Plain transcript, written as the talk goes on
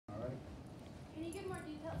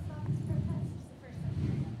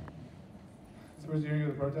first hearing of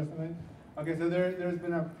the protest tonight? Okay, so there's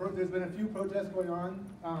been a few protests going on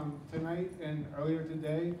tonight and earlier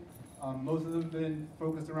today. Most of them have been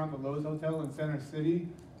focused around the Lowe's Hotel in Center City.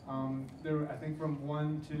 I think from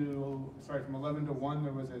 11 to 1,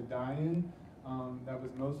 there was a die-in. That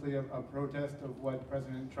was mostly a protest of what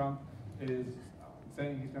President Trump is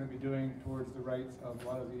saying he's going to be doing towards the rights of a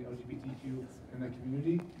lot of the LGBTQ in the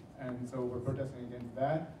community, and so we're protesting against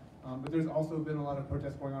that. But there's also been a lot of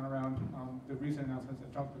protests going on around the recent announcements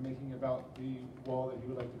that Trump's been making about the wall that he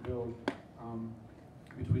would like to build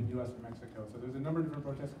between U.S. and Mexico. So there's a number of different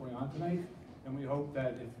protests going on tonight, and we hope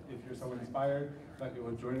that if you're so inspired, that you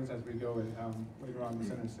will join us as we go later on in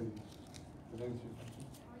Center City. Does that answer your question?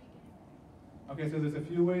 Okay, so there's a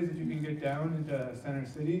few ways that you can get down into Center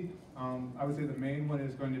City. I would say the main one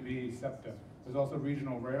is going to be SEPTA. There's also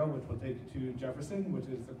regional rail, which will take you to Jefferson, which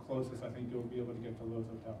is the closest I think you'll be able to get to Lowe's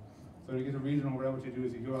Hotel. So to get to regional rail, what you do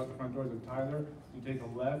is you go out the front doors of Tyler, you take a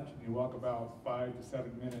left, and you walk about 5 to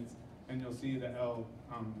 7 minutes, and you'll see the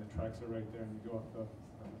the tracks are right there, and you go up the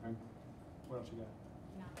thing. What else you got?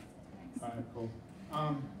 No, all right, cool.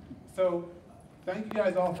 So thank you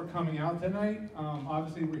guys all for coming out tonight.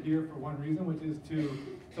 Obviously, we're here for one reason, which is to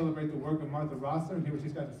celebrate the work of Martha Rosler and hear what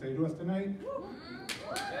she's got to say to us tonight.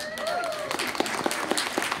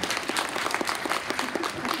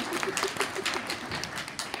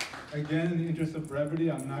 Again, in the interest of brevity,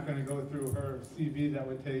 I'm not going to go through her CV. That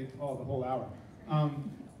would take the whole hour.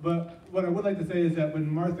 But what I would like to say is that when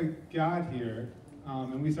Martha got here,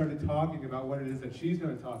 and we started talking about what it is that she's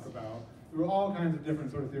going to talk about, there were all kinds of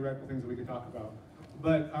different sort of theoretical things that we could talk about.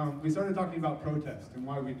 But we started talking about protest and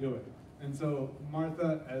why we do it. And so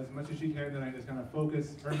Martha, as much as she can tonight, is going to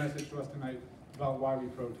focus her message to us tonight about why we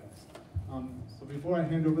protest. So before I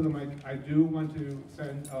hand over the mic, I do want to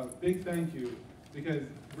send a big thank you, because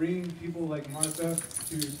bringing people like Martha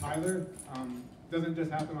to Tyler doesn't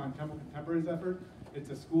just happen on Temple Contemporary's effort. It's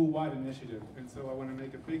a school-wide initiative. And so I want to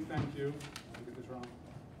make a big thank you, I'll get this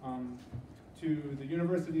wrong, to the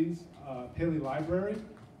university's Paley Library,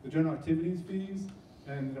 the General Activities fees,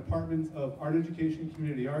 and the Departments of Art Education,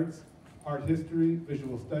 Community Arts, Art History,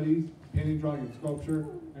 Visual Studies, Painting, Drawing, and Sculpture,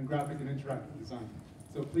 and Graphic and Interactive Design.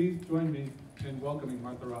 So please join me in welcoming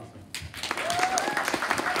Martha Rosler.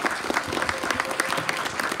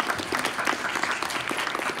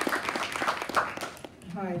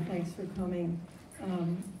 Hi, thanks for coming.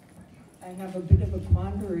 I have a bit of a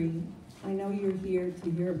quandary. I know you're here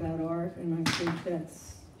to hear about art, and I think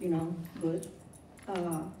that's, good,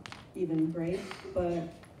 even great,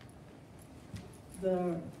 but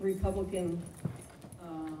the Republican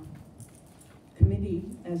committee,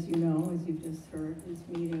 as you know, as you've just heard, is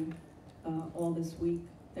meeting all this week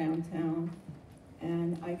downtown,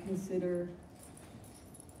 and I consider,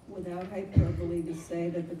 without hyperbole, to say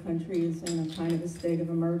that the country is in a kind of a state of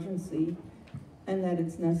emergency, and that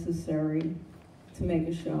it's necessary to make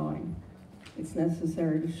a showing. It's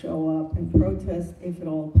necessary to show up and protest if at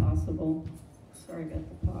all possible. Sorry about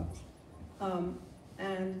the pops.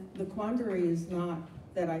 And the quandary is not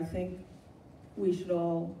that I think we should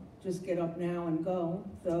all just get up now and go,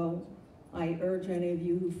 though I urge any of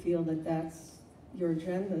you who feel that that's your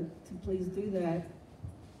agenda to please do that.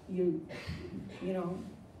 You know,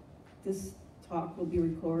 this talk will be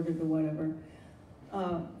recorded or whatever,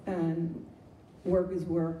 and work is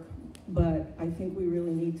work, but I think we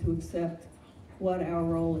really need to accept what our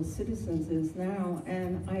role as citizens is now.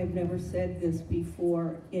 And I have never said this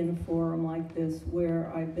before in a forum like this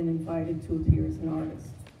where I've been invited to appear as an artist.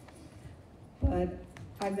 But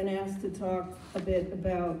I've been asked to talk a bit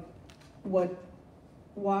about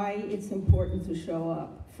why it's important to show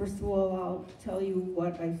up. First of all, I'll tell you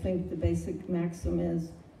what I think the basic maxim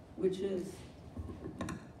is, which is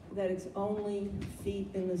that it's only feet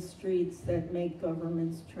in the streets that make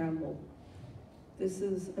governments tremble. This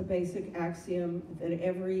is a basic axiom that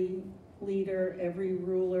every leader, every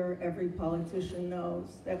ruler, every politician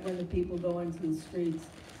knows, that when the people go into the streets,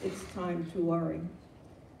 it's time to worry.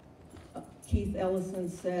 Keith Ellison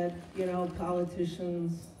said,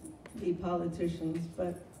 politicians be politicians,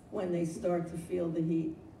 but when they start to feel the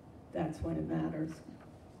heat, that's when it matters.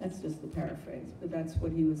 That's just the paraphrase, but that's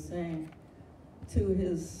what he was saying to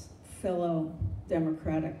his fellow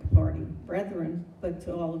Democratic Party brethren, but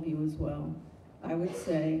to all of you as well. I would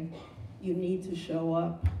say you need to show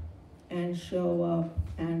up and show up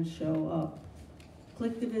and show up.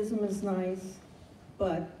 Collectivism is nice,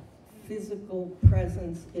 but physical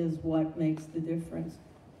presence is what makes the difference.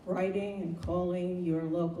 Writing and calling your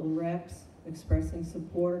local reps, expressing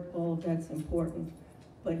support, all of that's important,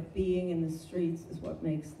 but being in the streets is what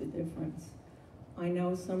makes the difference. I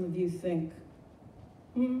know some of you think,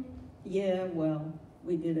 yeah, well,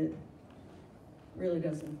 we did it. Really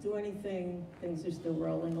doesn't do anything. Things are still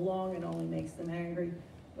rolling along. It only makes them angry.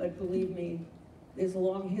 But believe me, there's a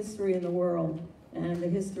long history in the world, and the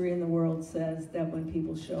history in the world says that when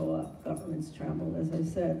people show up, governments tremble, as I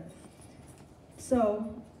said.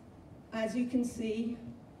 So, as you can see,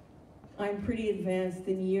 I'm pretty advanced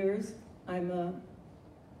in years. I'm a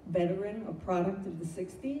veteran, a product of the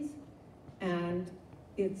 60s, and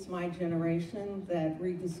it's my generation that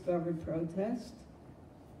rediscovered protest,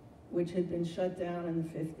 which had been shut down in the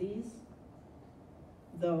 50s,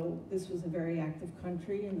 though this was a very active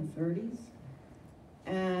country in the 30s.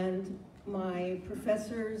 And my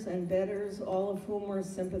professors and betters, all of whom were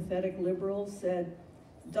sympathetic liberals, said,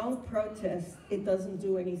 don't protest, it doesn't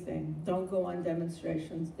do anything. Don't go on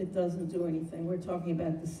demonstrations, it doesn't do anything. We're talking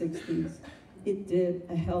about the 60s. It did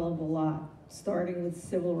a hell of a lot, starting with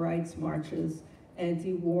civil rights marches,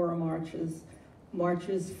 anti-war marches,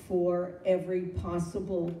 marches for every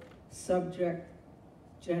possible subject,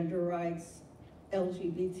 gender rights,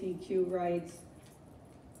 LGBTQ rights,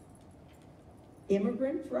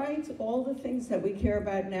 immigrant rights, all the things that we care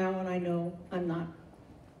about now, and I know I'm not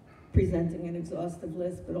presenting an exhaustive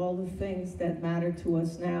list, but all the things that matter to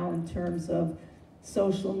us now in terms of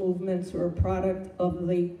social movements or a product of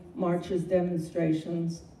the marches,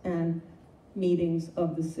 demonstrations, and meetings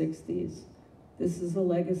of the 60s. This is a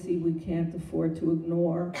legacy we can't afford to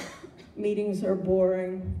ignore. Meetings are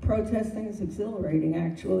boring. Protesting is exhilarating,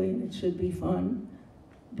 actually, and it should be fun,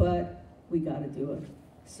 but we gotta do it.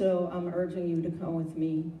 So I'm urging you to come with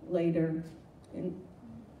me later in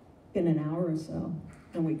an hour or so,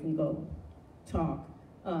 and we can go talk,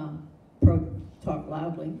 talk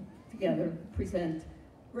loudly together, present,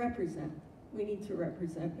 represent. We need to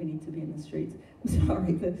represent, we need to be in the streets. I'm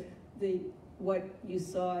sorry, what you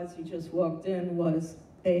saw as you just walked in was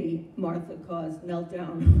a Martha caused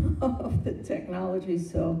meltdown of the technology.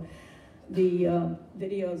 So the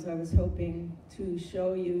videos I was hoping to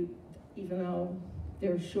show you, even though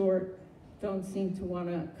they're short, don't seem to want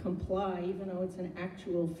to comply, even though it's an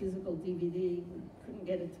actual physical DVD. We couldn't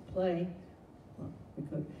get it to play. Well, we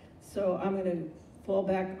could. So I'm going to fall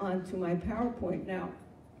back onto my PowerPoint now.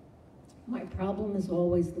 My problem is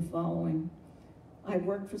always the following. I've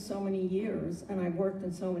worked for so many years, and I've worked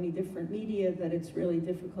in so many different media that it's really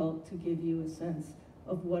difficult to give you a sense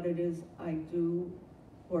of what it is I do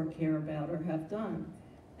or care about or have done.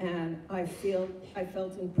 And I felt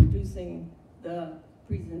in producing the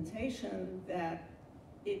presentation that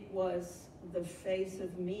it was the face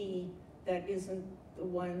of me that isn't the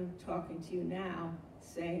one talking to you now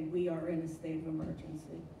saying we are in a state of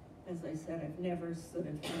emergency. As I said, I've never stood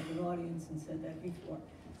in front of an audience and said that before.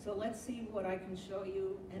 So let's see what I can show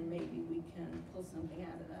you, and maybe we can pull something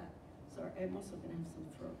out of that. Sorry, I'm also going to have some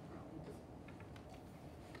throat problems.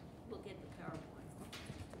 We'll get the PowerPoint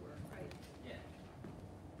to work, right? Yeah.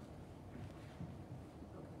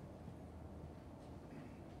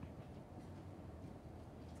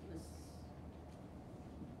 Okay.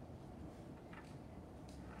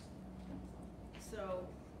 So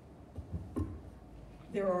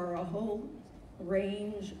there are a whole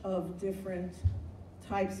range of different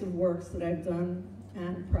types of works that I've done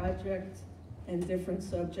and projects and different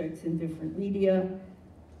subjects in different media,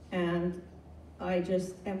 and I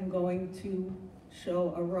just am going to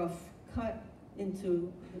show a rough cut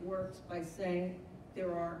into the works by saying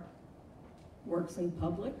there are works in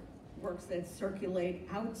public, works that circulate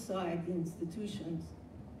outside the institutions,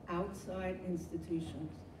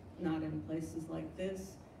 not in places like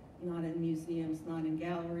this, not in museums, not in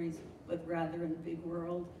galleries, but rather in the big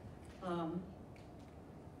world.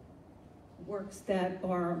 Works that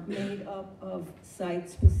are made up of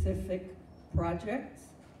site-specific projects,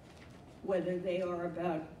 whether they are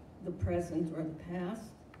about the present or the past,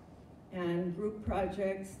 and group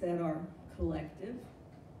projects that are collective,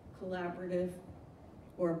 collaborative,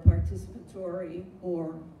 or participatory,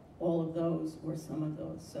 or all of those, or some of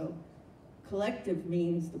those. So collective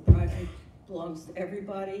means the project belongs to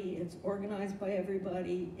everybody, it's organized by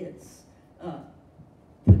everybody, it's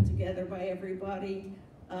put together by everybody,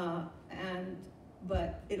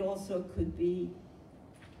 but it also could be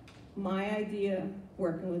my idea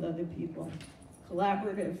working with other people.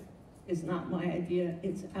 Collaborative is not my idea,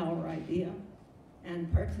 it's our idea. And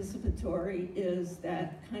participatory is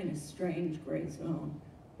that kind of strange gray zone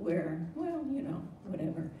where, well, you know,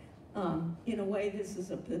 whatever. In a way, this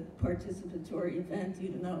is a participatory event,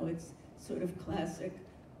 even though it's sort of classic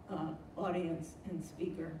audience and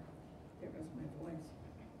speaker. There goes my voice.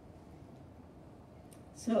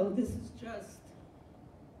 So this is just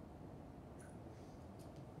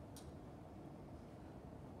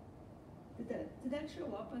Did that show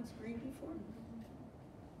up on screen before? Okay.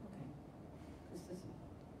 This is,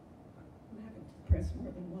 I'm having to press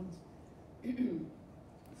more than once.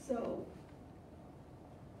 So,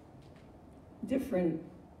 different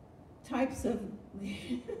types of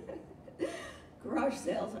garage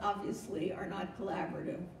sales obviously are not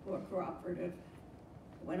collaborative or cooperative.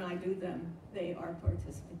 When I do them, they are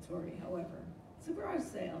participatory, however. It's a garage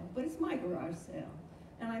sale, but it's my garage sale.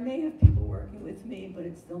 And I may have people working with me, but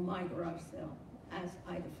it's still my garage sale, as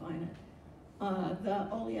I define it. The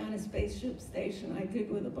Oleana Spaceship Station I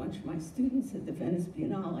did with a bunch of my students at the Venice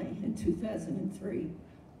Biennale in 2003.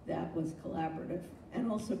 That was collaborative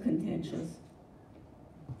and also contentious,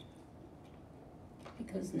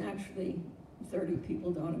 because naturally 30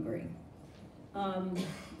 people don't agree.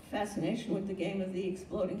 Fascination with the game of the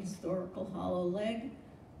exploding historical hollow leg,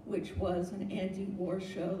 which was an anti-war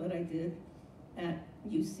show that I did at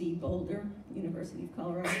UC Boulder, University of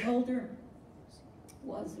Colorado Boulder,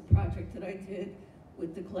 was a project that I did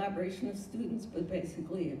with the collaboration of students, but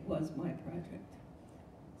basically it was my project.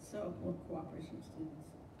 So, or cooperation of students.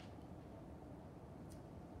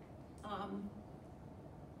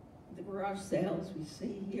 The garage sales we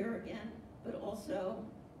see here again, but also,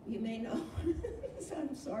 you may know,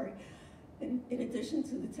 I'm sorry, in addition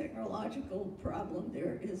to the technological problem,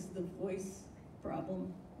 there is the voice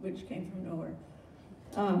problem, which came from nowhere.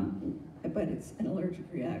 But it's an allergic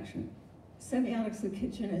reaction. Semiotics of the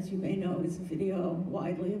Kitchen, as you may know, is a video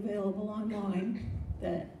widely available online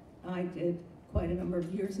that I did quite a number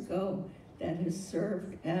of years ago that has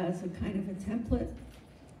served as a kind of a template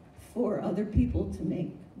for other people to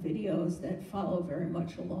make videos that follow very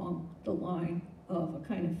much along the line of a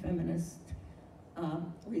kind of feminist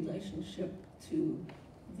relationship to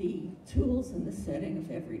the tools and the setting of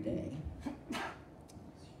everyday.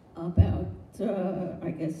 About, I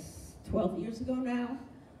guess, 12 years ago now,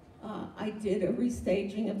 I did a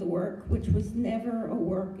restaging of the work, which was never a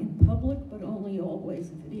work in public, but only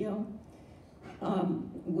always a video,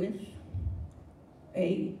 we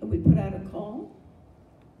put out a call.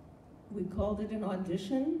 We called it an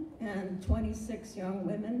audition, and 26 young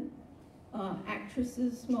women,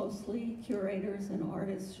 actresses mostly, curators and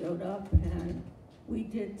artists showed up, and we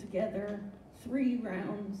did together 3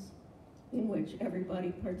 rounds in which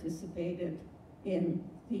everybody participated in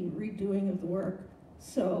the redoing of the work.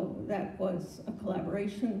 So that was a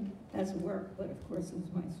collaboration as a work, but of course it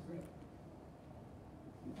was my script.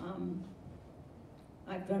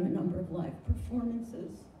 I've done a number of live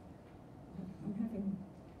performances. I'm having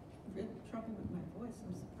real trouble with my voice,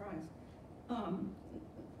 I'm surprised.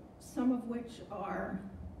 Some of which are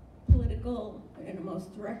political in a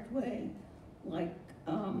most direct way, like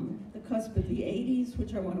the cusp of the 80s,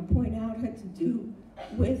 which I want to point out had to do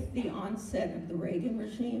with the onset of the Reagan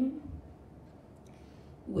regime,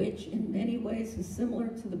 which in many ways is similar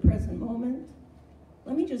to the present moment.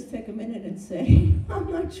 Let me just take a minute and say, I'm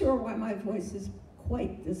not sure why my voice is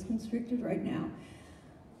quite this constricted right now,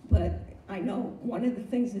 but I know one of the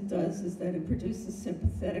things it does is that it produces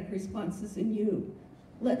sympathetic responses in you.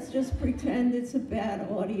 Let's just pretend it's a bad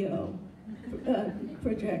audio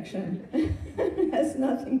projection. It has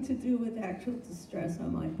nothing to do with actual distress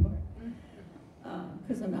on my part,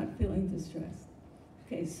 because I'm not feeling distressed.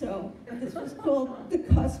 Okay, so this was called The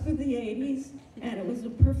Cusp of the 80s, and it was a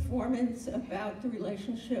performance about the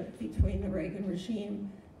relationship between the Reagan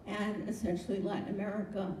regime and essentially Latin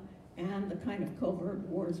America and the kind of covert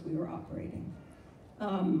wars we were operating.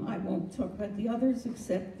 I won't talk about the others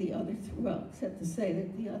except except to say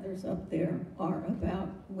that the others up there are about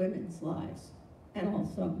women's lives and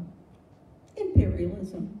also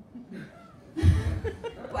imperialism,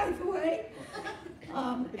 by the way.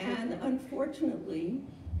 And unfortunately,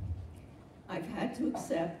 I've had to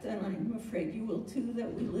accept, and I'm afraid you will too,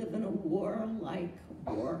 that we live in a war-like,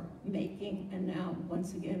 war-making, and now,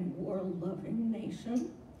 once again, war-loving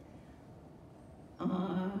nation.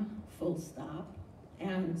 Full stop.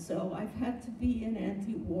 And so I've had to be an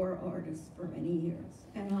anti-war artist for many years.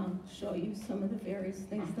 And I'll show you some of the various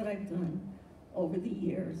things that I've done over the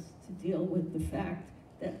years to deal with the fact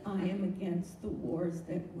that I am against the wars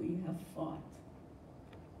that we have fought.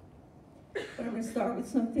 But I'm going to start with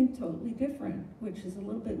something totally different, which is a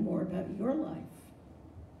little bit more about your life.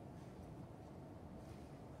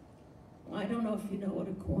 I don't know if you know what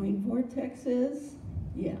a coin vortex is.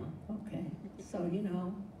 Yeah, okay. So, you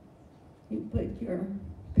know, you put your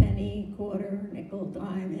penny, quarter, nickel,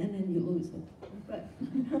 dime in and you lose it. But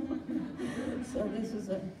so this is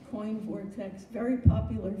a coin vortex, very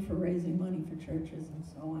popular for raising money for churches and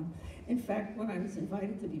so on. In fact, when I was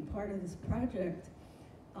invited to be part of this project,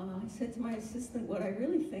 I said to my assistant, what I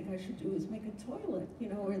really think I should do is make a toilet, you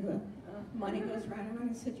know, where the money goes round and round.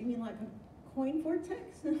 He said, you mean like a coin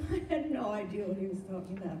vortex? And I had no idea what he was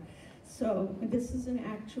talking about. So this is an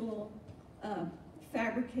actual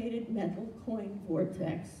fabricated metal coin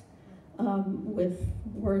vortex with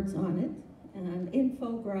words on it and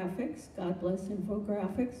infographics, God bless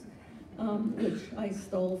infographics, which I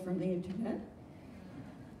stole from the internet.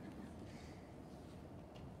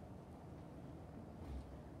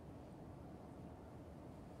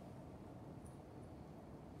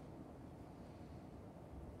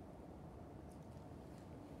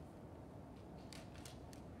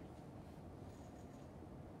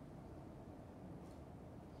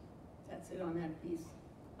 That's it on that piece.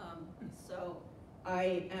 So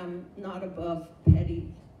I am not above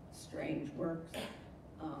petty, strange works,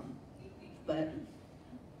 but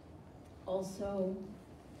also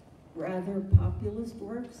rather populist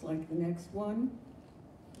works like the next one.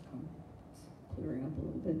 Clearing up a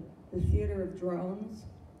little bit. The Theater of Drones.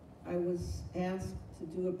 I was asked to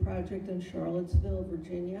do a project in Charlottesville,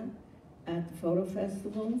 Virginia at the photo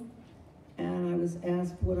festival, and I was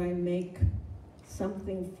asked would I make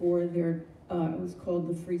something for their, it was called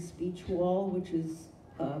the Free Speech Wall, which is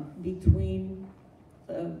between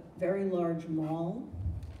a very large mall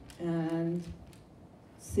and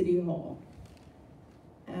City Hall.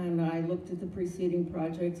 And I looked at the preceding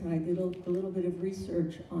projects and I did a little bit of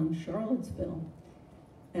research on Charlottesville.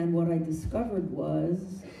 And what I discovered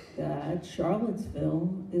was that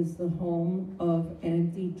Charlottesville is the home of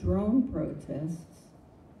anti-drone protests,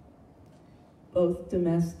 both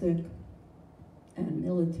domestic and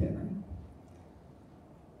military.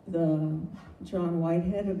 The John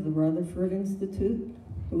Whitehead of the Rutherford Institute,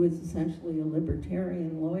 who is essentially a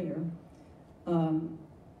libertarian lawyer,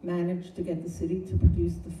 managed to get the city to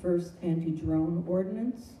produce the first anti-drone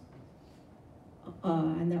ordinance,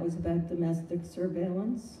 and that was about domestic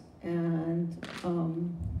surveillance. And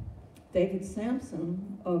David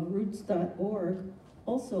Sampson of Roots.org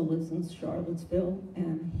also lives in Charlottesville,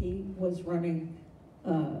 and he was running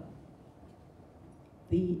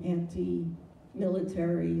the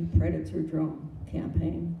anti-military predator drone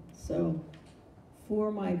campaign. So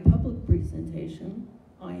for my public presentation,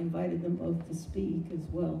 I invited them both to speak as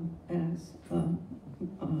well as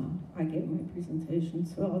I gave my presentation.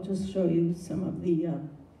 So I'll just show you some of the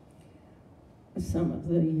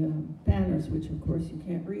banners, which of course you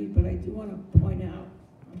can't read, but I do want to point out,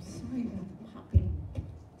 I'm sorry about the popping.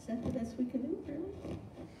 Is that the best we can do, really?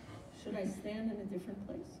 Should I stand in a different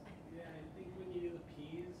place? Yeah, I think when you do the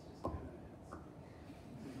P's,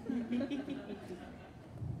 just kind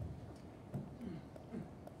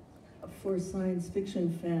of For science fiction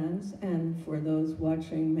fans and for those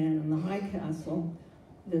watching Man in the High Castle,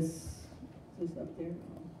 this is up there.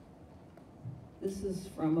 This is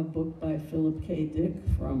from a book by Philip K. Dick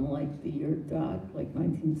from like the year dot, like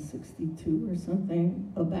 1962 or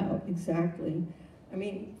something, about exactly. I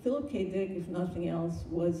mean, Philip K. Dick, if nothing else,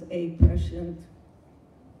 was a prescient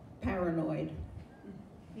paranoid.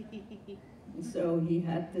 So he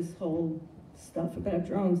had this whole stuff about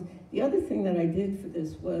drones. The other thing that I did for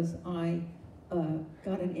this was I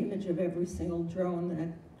got an image of every single drone that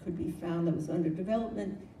could be found that was under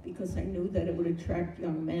development, because I knew that it would attract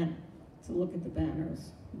young men to look at the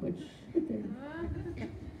banners, which it did.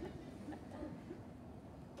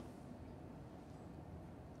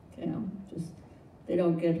 Okay, just, they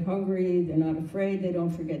don't get hungry, they're not afraid, they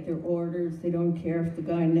don't forget their orders, they don't care if the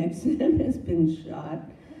guy next to them has been shot.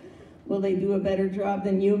 Will they do a better job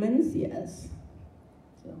than humans? Yes.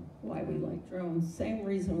 So why we like drones. Same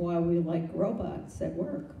reason why we like robots at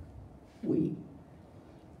work. We.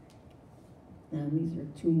 And these are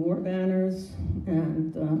two more banners,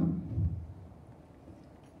 and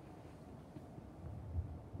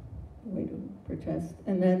way to protest.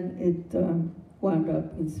 And then it wound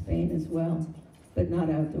up in Spain as well, but not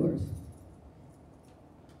outdoors.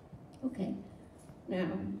 Okay, now,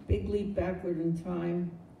 big leap backward in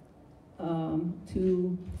time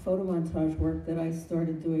to photomontage work that I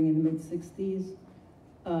started doing in the mid-60s,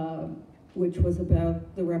 which was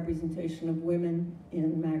about the representation of women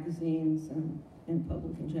in magazines and in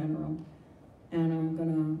public in general. And I'm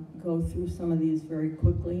gonna go through some of these very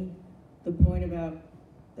quickly. The point about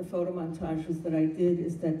the photomontages that I did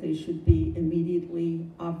is that they should be immediately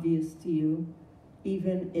obvious to you,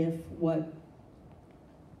 even if what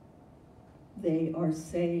they are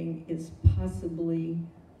saying is possibly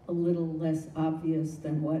a little less obvious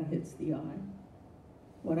than what hits the eye.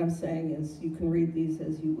 What I'm saying is, you can read these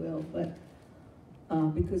as you will, but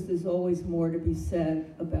because there's always more to be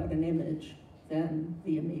said about an image than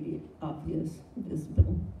the immediate, obvious,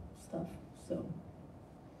 visible stuff. So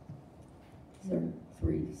These are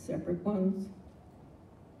 3 separate ones.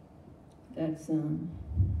 That's a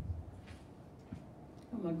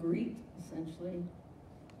Magritte, essentially,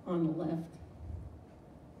 on the left.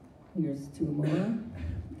 Here's 2 more.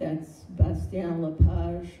 That's Bastien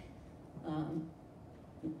Lepage,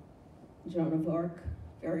 Joan of Arc,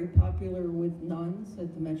 very popular with nuns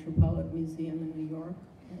at the Metropolitan Museum in New York.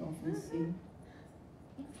 I often see.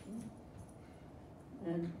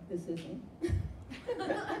 And this isn't.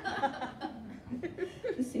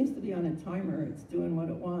 This seems to be on a timer. It's doing what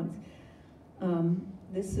it wants.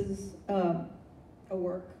 This is a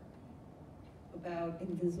work about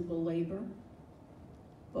invisible labor,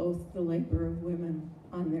 both the labor of women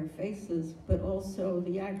on their faces, but also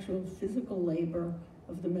the actual physical labor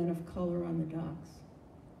of the men of color on the docks,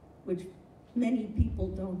 which many people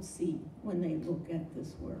don't see when they look at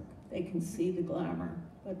this work. They can see the glamour,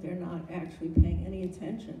 but they're not actually paying any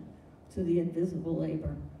attention to the invisible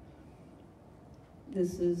labor.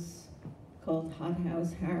 This is called Hot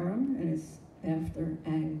House Harem, and it's after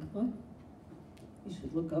Ingres. You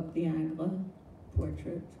should look up the Ingres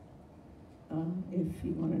portrait if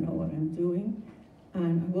you want to know what I'm doing.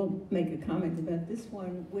 And I will make a comment about this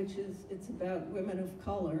one, which is, it's about women of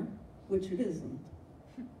color, which it isn't.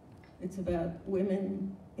 It's about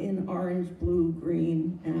women in orange, blue,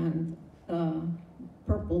 green, and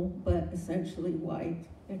purple, but essentially white,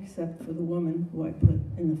 except for the woman who I put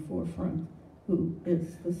in the forefront, who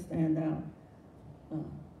is the standout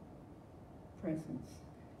presence.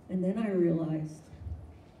 And then I realized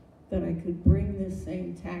that I could bring this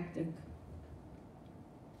same tactic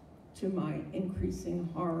to my increasing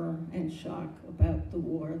horror and shock about the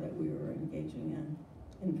war that we were engaging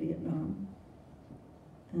in Vietnam.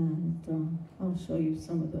 And I'll show you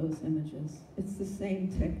some of those images. It's the same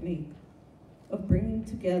technique of bringing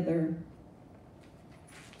together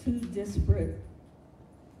 2 disparate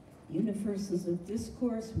universes of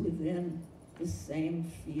discourse within the same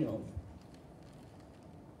field.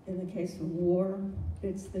 In the case of war,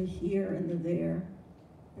 it's the here and the there.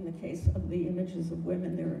 In the case of the images of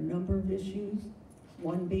women, there are a number of issues,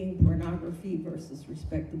 one being pornography versus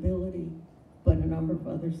respectability, but a number of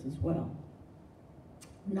others as well.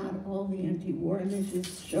 Not all the anti-war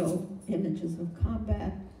images show images of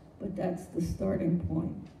combat, but that's the starting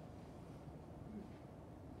point.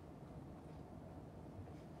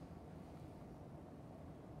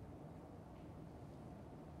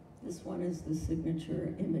 This one is the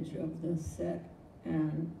signature image of the set,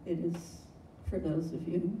 and it is, for those of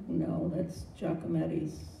you who know, that's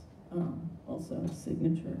Giacometti's also a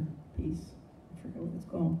signature piece. I forget what it's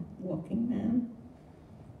called, Walking Man,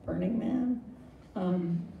 Burning Man.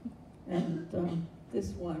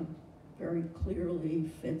 This one very clearly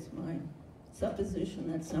fits my supposition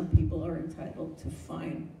that some people are entitled to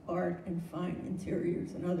fine art and fine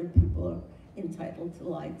interiors, and other people are entitled to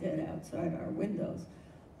lie dead outside our windows,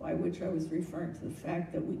 by which I was referring to the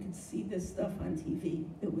fact that we could see this stuff on TV.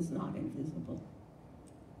 It was not invisible.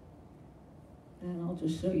 And I'll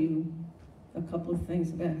just show you a couple of things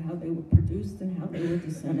about how they were produced and how they were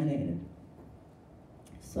disseminated.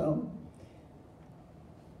 So,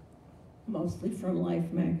 mostly from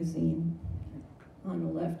Life magazine. On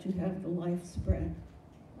the left, you have the Life spread.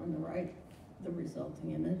 On the right, the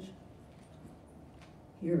resulting image.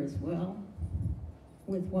 Here as well,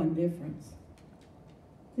 with one difference.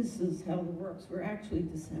 This is how the works were actually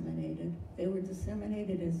disseminated. They were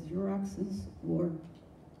disseminated as Xeroxes or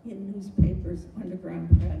in newspapers, underground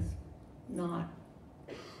press, not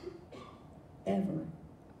ever,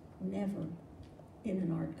 never in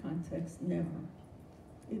an art context, never.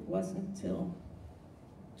 It wasn't until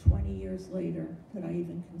 20 years later that I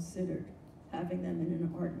even considered having them in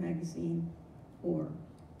an art magazine or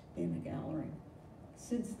in a gallery.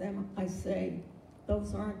 Since then, I say,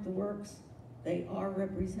 those aren't the works. They are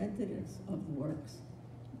representatives of the works.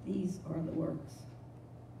 These are the works.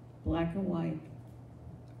 Black and white,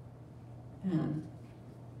 and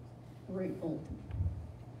very old.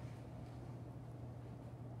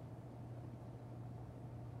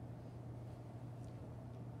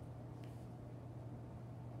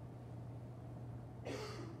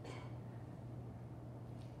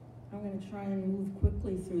 I'm going to try and move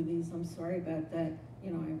quickly through these. I'm sorry about that.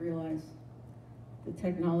 You know, I realize the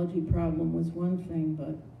technology problem was one thing,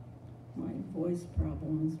 but my voice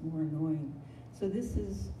problem is more annoying. So this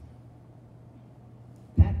is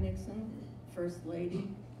Pat Nixon, First Lady.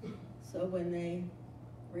 So when they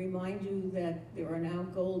remind you that there are now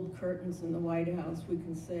gold curtains in the White House, we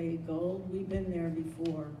can say, gold, we've been there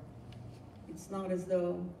before. It's not as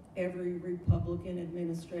though every Republican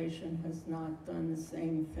administration has not done the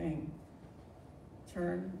same thing.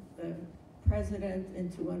 Turn the president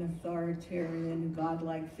into an authoritarian,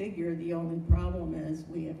 godlike figure. The only problem is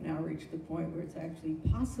we have now reached a point where it's actually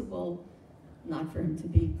possible, not for him to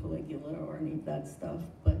be Caligula or any of that stuff,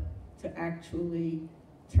 but to actually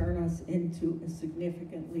turn us into a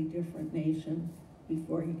significantly different nation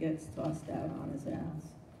before he gets tossed out on his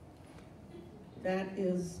ass. That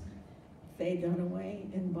is Faye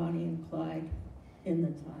Dunaway and Bonnie and Clyde in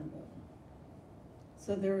the Tondo.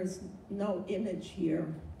 So there is no image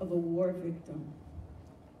here of a war victim,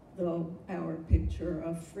 though our picture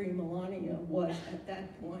of free Melania was at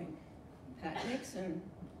that point Pat Nixon,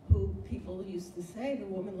 who people used to say the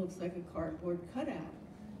woman looks like a cardboard cutout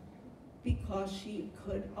because she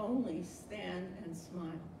could only stand and smile.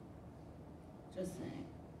 Just saying.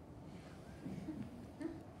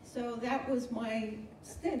 So that was my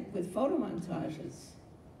stint with photomontages.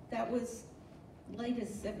 That was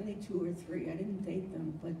latest 72 or 3. I didn't date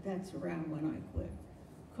them, but that's around when I quit.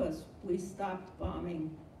 Because we stopped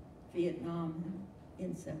bombing Vietnam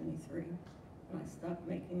in 73. And I stopped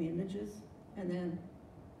making the images. And then,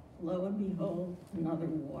 lo and behold, another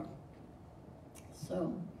war.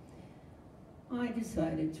 So I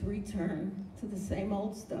decided to return to the same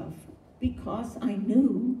old stuff because I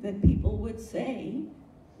knew that people would say,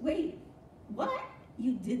 wait, what?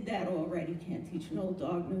 You did that already. Can't teach an old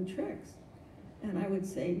dog new tricks. And I would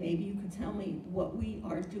say, maybe you could tell me what we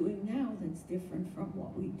are doing now that's different from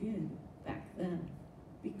what we did back then,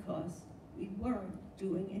 because we weren't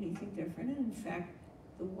doing anything different. And in fact,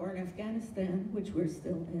 the war in Afghanistan, which we're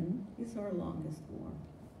still in, is our longest war.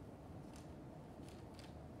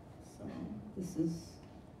 So this is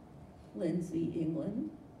Lindsay, England.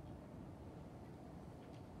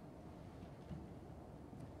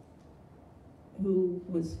 Who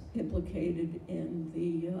was implicated in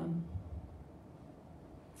the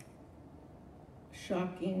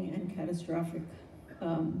shocking and catastrophic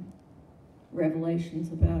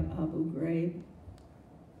revelations about Abu Ghraib,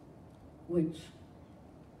 which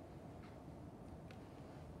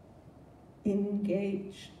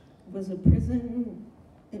was a prison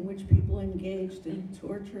in which people engaged in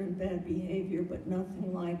torture and bad behavior, but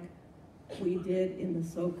nothing like we did in the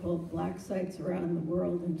so-called black sites around the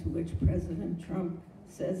world, into which President Trump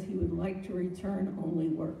says he would like to return, only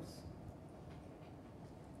worse.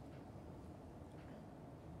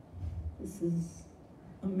 This is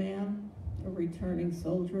a man, a returning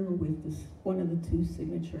soldier, with one of the 2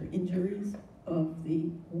 signature injuries of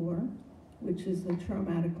the war, which is a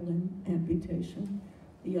traumatic limb amputation,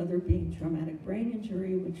 the other being traumatic brain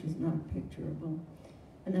injury, which is not picturable,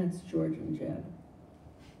 and that's George and Jeb.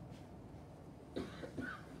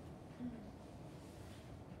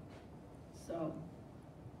 So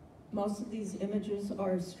most of these images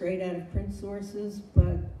are straight out of print sources,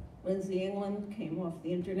 but Lindsay England came off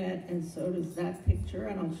the internet, and so does that picture,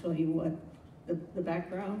 and I'll show you what the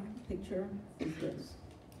background picture is this.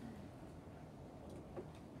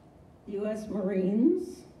 U.S.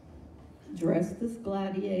 Marines dressed as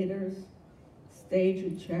gladiators stage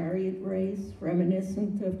a chariot race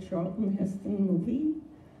reminiscent of Charlton Heston movie,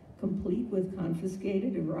 complete with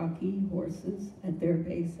confiscated Iraqi horses at their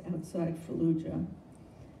base outside Fallujah.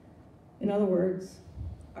 In other words,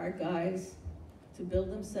 our guys, to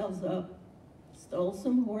build themselves up, stole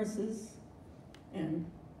some horses and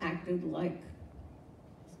acted like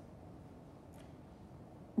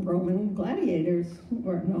Roman gladiators,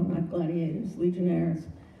 or no, not gladiators, legionnaires.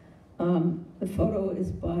 The photo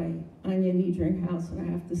is by Anya Niedringhaus, and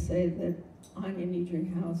I have to say that Anya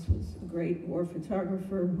Niedringhaus was a great war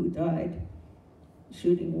photographer who died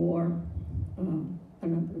shooting war a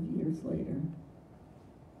number of years later.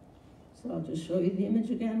 So I'll just show you the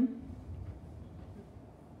image again.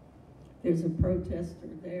 There's a protester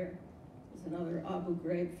there. There's another Abu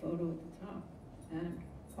Ghraib photo at the top, and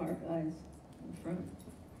our guys in front.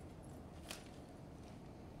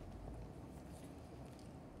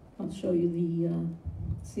 I'll show you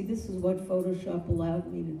see, this is what Photoshop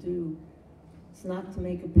allowed me to do. It's not to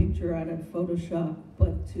make a picture out of Photoshop,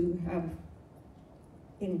 but to have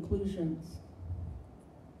inclusions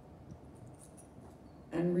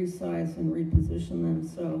and resize and reposition them.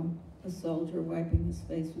 So a soldier wiping his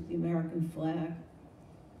face with the American flag,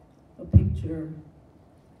 a picture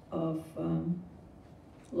of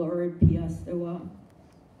Laura Piastewa,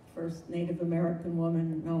 first Native American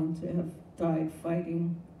woman known to have died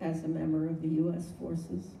fighting as a member of the U.S.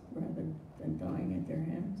 forces rather than dying at their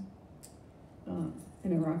hands.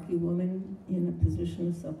 An Iraqi woman in a position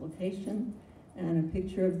of supplication, and a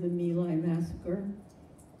picture of the My Lai massacre,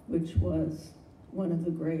 which was one of the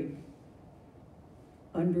great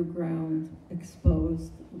underground,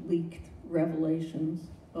 exposed, leaked revelations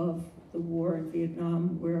of the war in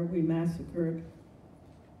Vietnam, where we massacred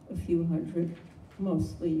a few hundred,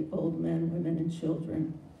 mostly old men, women, and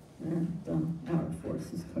children, and our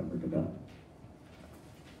forces covered it up.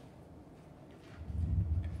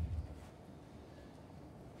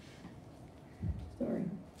 Sorry.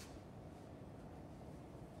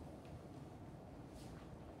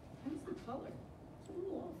 How's the color? It's a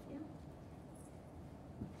little off, yeah.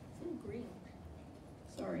 It's a little green.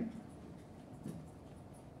 Sorry.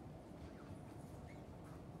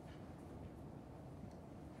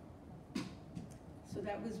 So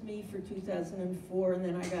that was me for 2004, and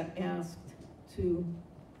then I got asked to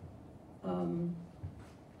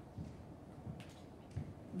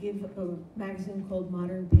give a magazine called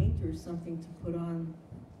Modern Painters something to put on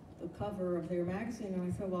the cover of their magazine,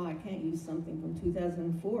 and I thought, well, I can't use something from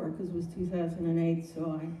 2004 because it was 2008,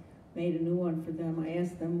 so I made a new one for them. I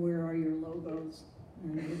asked them, where are your logos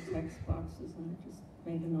and your text boxes, and I just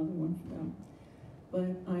made another one for them.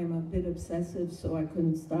 But I'm a bit obsessive, so I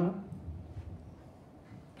couldn't stop.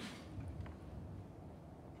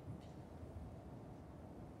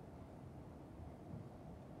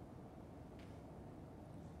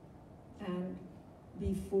 And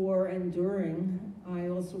before and during, I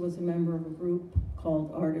also was a member of a group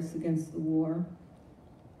called Artists Against the War.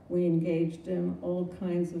 We engaged in all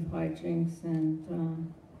kinds of hijinks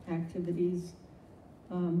and activities.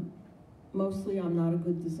 Mostly I'm not a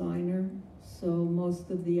good designer, so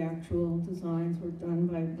most of the actual designs were done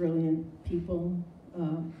by brilliant people.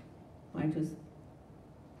 I just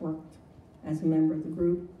worked as a member of the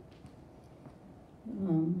group.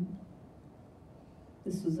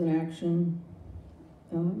 This was an action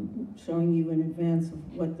showing you in advance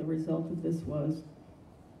of what the result of this was,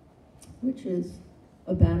 which is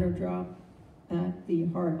a banner drop at the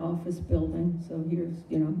Hart office building. So here's,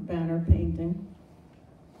 banner painting.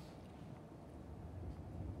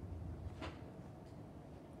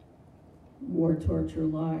 War, torture,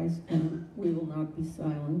 lies, and we will not be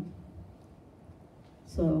silent.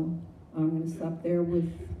 So I'm going to stop there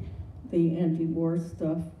with the anti-war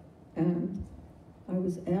stuff. And I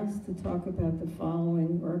was asked to talk about the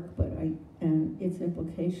following work, and its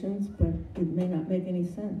implications, but it may not make any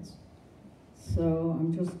sense. So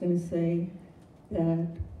I'm just going to say that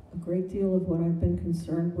a great deal of what I've been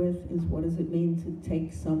concerned with is what does it mean to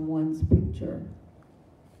take someone's picture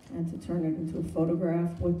and to turn it into a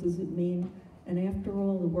photograph? What does it mean? And after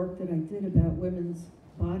all, the work that I did about women's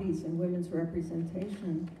bodies and women's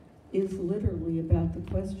representation is literally about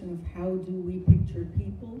the question of how do we picture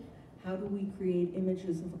people? How do we create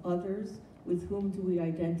images of others? With whom do we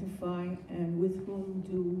identify? And with whom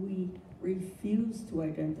do we refuse to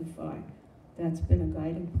identify? That's been a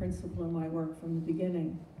guiding principle in my work from the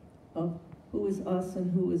beginning, of who is us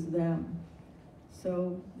and who is them.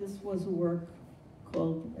 So this was a work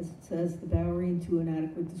called, as it says, The Bowery into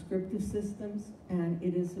Inadequate Descriptive Systems, and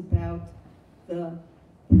it is about the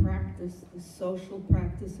practice, the social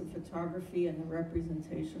practice of photography and the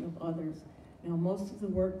representation of others. Now, most of the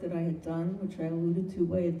work that I had done, which I alluded to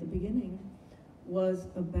way at the beginning, was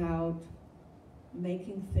about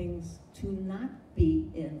making things to not be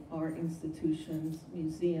in art institutions,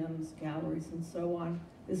 museums, galleries, and so on.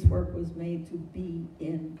 This work was made to be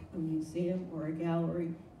in a museum or a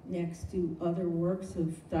gallery next to other works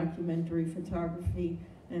of documentary photography,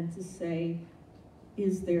 and to say,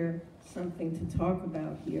 is there something to talk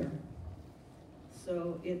about here?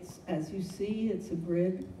 So it's, as you see, it's a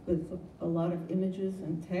grid with a lot of images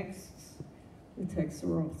and texts. The texts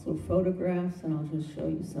are also photographs, and I'll just show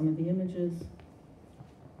you some of the images.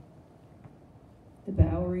 The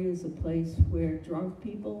Bowery is a place where drunk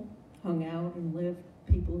people hung out and lived,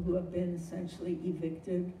 people who have been essentially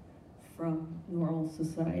evicted from normal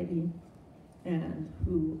society and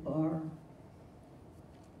who are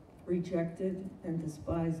rejected and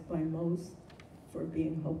despised by most for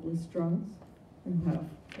being hopeless drunks and have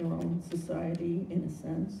their own society, in a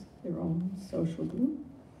sense, their own social group.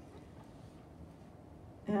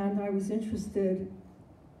 And I was interested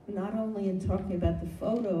not only in talking about the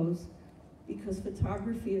photos, because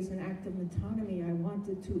photography is an act of metonymy. I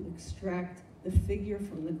wanted to extract the figure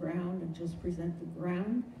from the ground and just present the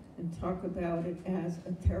ground and talk about it as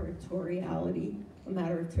a territoriality, a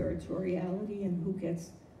matter of territoriality, and who gets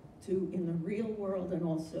to, in the real world and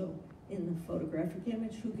also in the photographic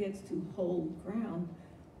image, who gets to hold ground.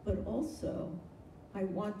 But also, I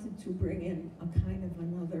wanted to bring in a kind of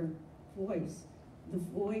another voice, the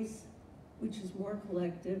voice which is more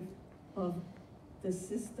collective of the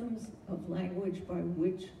systems of language by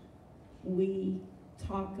which we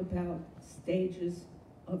talk about stages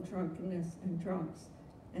of drunkenness and drunks.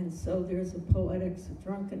 And so there's a poetics of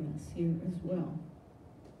drunkenness here as well.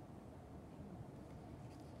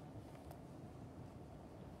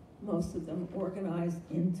 most of them organized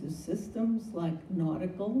into systems like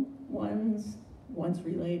nautical ones, ones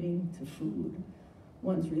relating to food,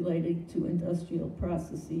 ones related to industrial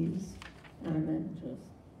processes, and then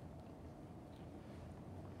just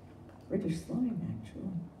British slang,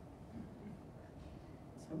 actually.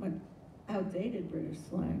 Somewhat outdated British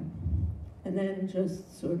slang. And then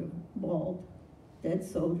just sort of bald, dead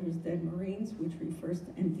soldiers, dead Marines, which refers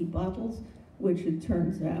to empty bottles, which it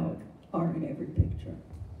turns out are in every picture.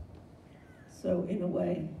 So in a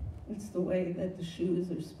way, it's the way that the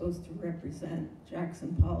shoes are supposed to represent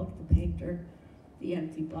Jackson Pollock, the painter. The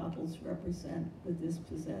empty bottles represent the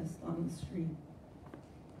dispossessed on the street.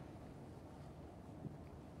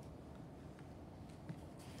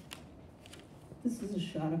 This is a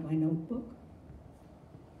shot of my notebook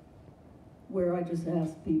where I just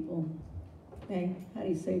ask people, hey, how do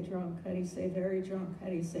you say drunk? How do you say very drunk? How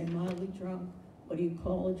do you say mildly drunk? What do you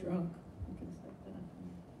call a drunk? Things like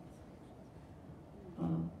that.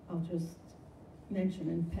 I'll just mention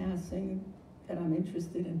in passing that I'm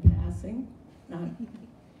interested in passing, not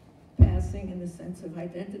passing in the sense of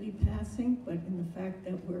identity passing, but in the fact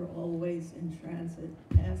that we're always in transit,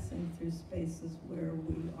 passing through spaces where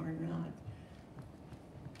we are not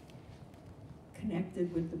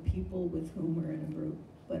connected with the people with whom we're in a group,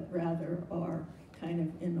 but rather are kind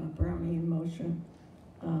of in a Brownian motion.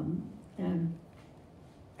 And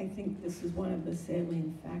I think this is one of the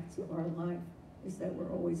salient facts of our life, is that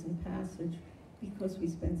we're always in passage because we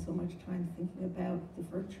spend so much time thinking about the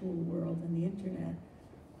virtual world and the internet.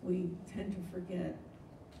 We tend to forget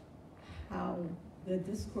how the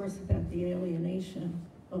discourse about the alienation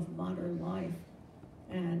of modern life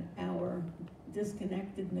and our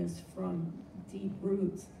disconnectedness from deep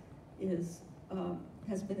roots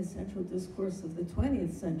has been a central discourse of the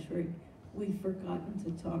 20th century. We've forgotten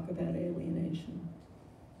to talk about alienation.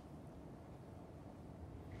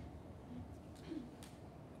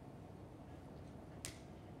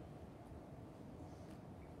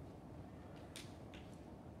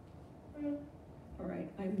 All right,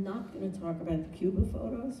 I'm not going to talk about the Cuba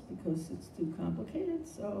photos because it's too complicated,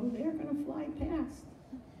 so they're going to fly past.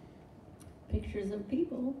 Pictures of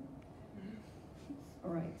people.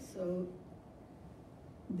 All right, so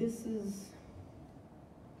this is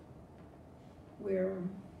where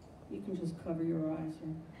you can just cover your eyes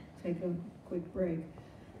or take a quick break.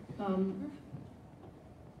 Damn.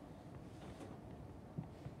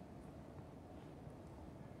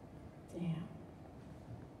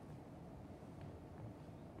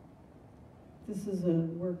 This is a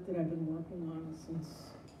work that I've been working on since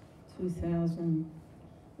 2000,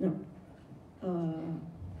 no,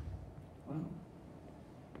 wow,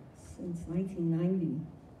 since 1990,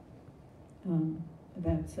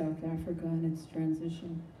 about South Africa and its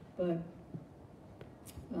transition. But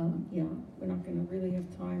yeah, we're not going to really have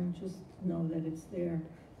time, just know that it's there.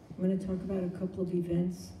 I'm going to talk about a couple of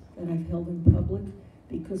events that I've held in public,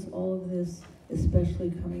 because all of this,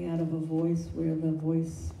 especially coming out of a voice where the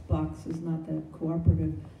voice box is not that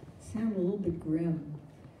cooperative, sound a little bit grim.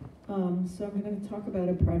 So I'm going to talk about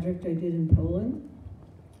a project I did in Poland,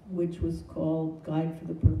 which was called Guide for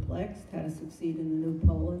the Perplexed, How to Succeed in the New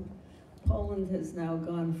Poland. Poland has now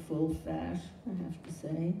gone full fash, I have to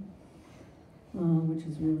say, which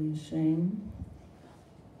is really a shame.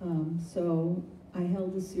 So I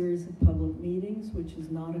held a series of public meetings, which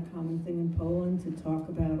is not a common thing in Poland, to talk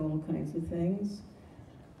about all kinds of things,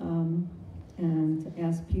 and to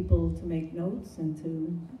ask people to make notes and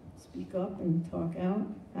to speak up and talk out,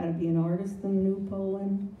 how to be an artist in the new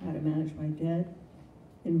Poland, how to manage my debt,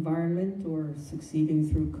 environment or succeeding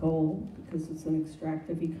through coal, because it's an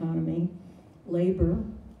extractive economy, labor,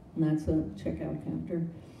 and that's a checkout counter,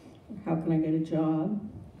 how can I get a job,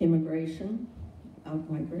 immigration,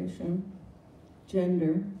 out-migration,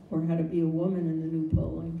 gender, or how to be a woman in the new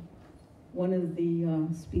Poland. One of the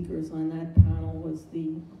speakers on that panel was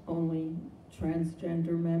the only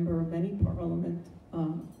transgender member of any parliament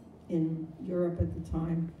in Europe at the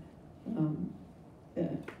time,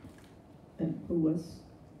 who was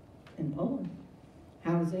in Poland.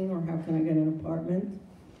 Housing, or how can I get an apartment?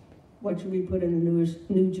 What should we put in the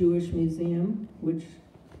new Jewish museum, which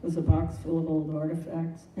was a box full of old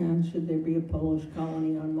artifacts? And should there be a Polish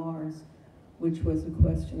colony on Mars, which was a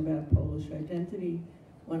question about Polish identity.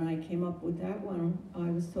 When I came up with that one, I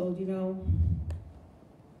was told, you know,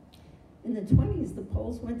 in the 20s, the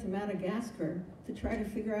Poles went to Madagascar to try to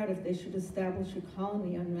figure out if they should establish a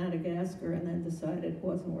colony on Madagascar, and then decided it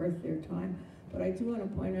wasn't worth their time. But I do want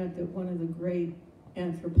to point out that one of the great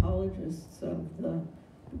anthropologists of the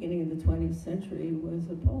beginning of the 20th century was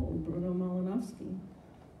a Pole, Bruno Malinowski.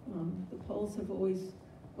 The Poles have always,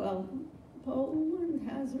 well, Poland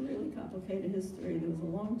has a really complicated history. There was a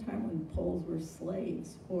long time when Poles were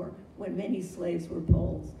slaves, or when many slaves were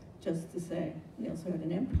Poles, just to say. They also had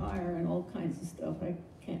an empire and all kinds of stuff I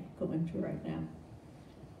can't go into right now.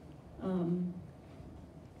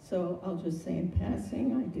 So I'll just say in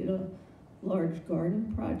passing, I did a large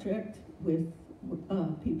garden project with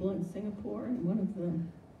people in Singapore, and one of the,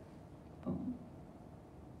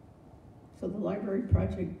 so the library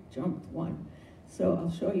project jumped one. So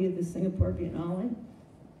I'll show you the Singapore Biennale.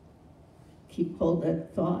 Hold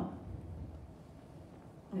that thought.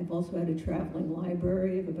 I've also had a traveling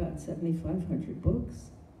library of about 7,500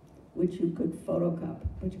 books, which you could photocopy,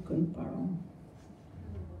 but you couldn't borrow.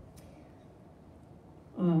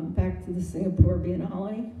 Back to the Singapore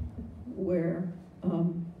Biennale, where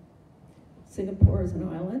Singapore is an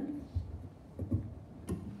island.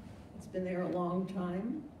 It's been there a long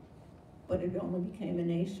time, but it only became a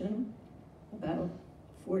nation about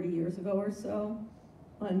 40 years ago or so,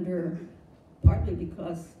 partly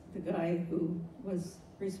because the guy who was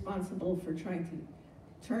responsible for trying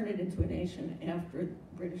to turn it into a nation after the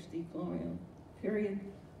British decolonial period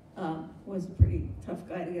was a pretty tough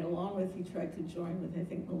guy to get along with. He tried to join with, I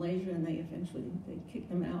think, Malaysia, and they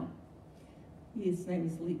kicked him out. His name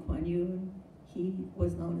is Lee Kuan Yew, and he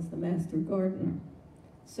was known as the master gardener.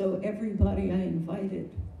 So everybody I invited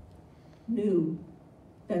knew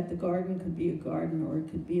that the garden could be a garden or it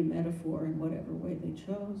could be a metaphor in whatever way they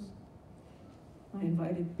chose. I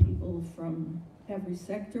invited people from every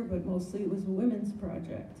sector, but mostly it was a women's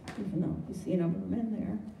project, even though you see a number of men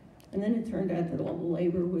there. And then it turned out that all the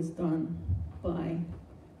labor was done by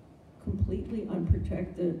completely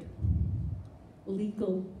unprotected,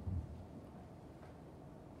 legal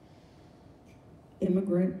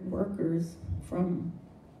immigrant workers from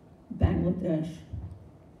Bangladesh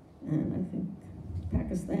and I think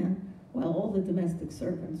Pakistan, while all the domestic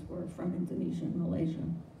servants were from Indonesia and Malaysia.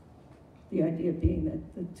 The idea being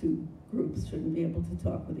that the two groups shouldn't be able to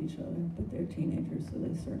talk with each other, but they're teenagers, so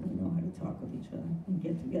they certainly know how to talk with each other and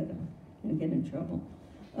get together and get in trouble.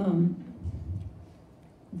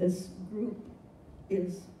 This group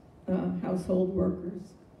is household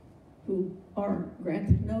workers who are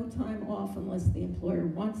granted no time off unless the employer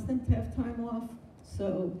wants them to have time off.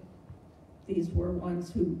 So these were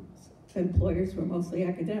ones who employers were mostly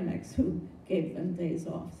academics who gave them days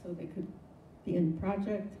off so they could be in the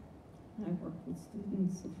project. I worked with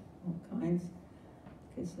students of all kinds.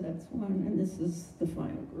 Okay, so that's one, and this is the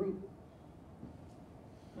final group.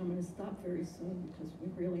 I'm going to stop very soon because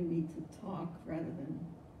we really need to talk rather than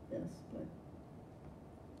this, but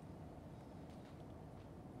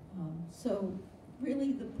so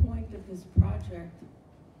really the point of this project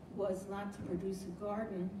was not to produce a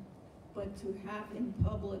garden, but to have in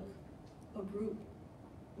public a group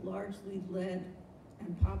largely led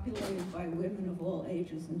and populated by women of all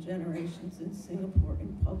ages and generations in Singapore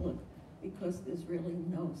in public, because there's really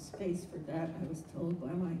no space for that, I was told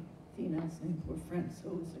by my female Singapore friends. So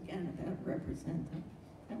it was, again, about representing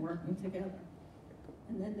and working together.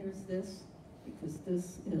 And then there's this, because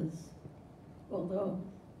this is, although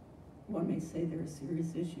one may say there are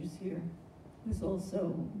serious issues here, it was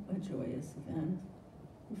also a joyous event.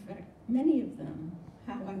 In fact, many of them,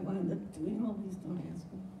 how I wound up doing all these, don't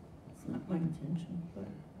ask me. It's not my intention, but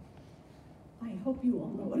I hope you all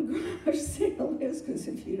know what a garage sale is, because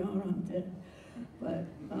if you don't, I'm dead. But,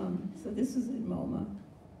 so this is in MoMA.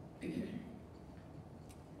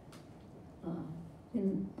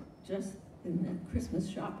 Just in the Christmas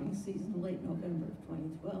shopping season, late November of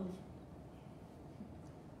 2012.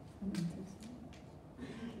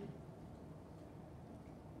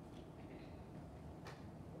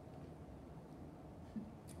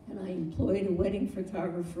 And I employed a wedding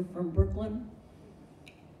photographer from Brooklyn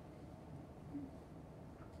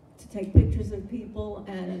to take pictures of people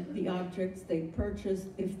and the objects they purchased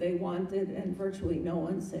if they wanted, and virtually no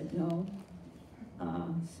one said no.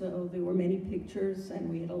 So there were many pictures, and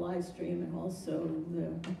we had a live stream, and also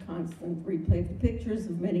a constant replay of the pictures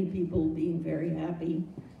of many people being very happy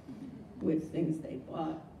with things they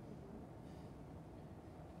bought.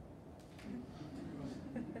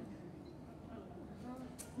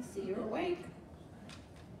 See, you're awake.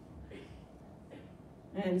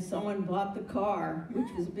 And someone bought the car,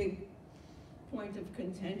 which was a big point of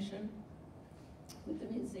contention with the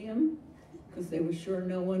museum, because they were sure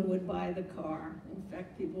no one would buy the car. In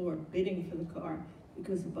fact, people were bidding for the car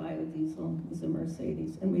because the biodiesel was a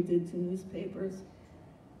Mercedes. And we did 2 newspapers.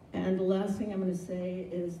 And the last thing I'm going to say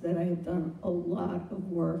is that I have done a lot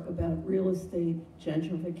of work about real estate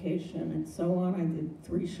gentrification and so on. I did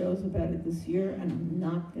 3 shows about it this year, and I'm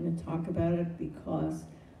not going to talk about it because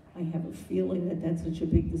I have a feeling that that's such a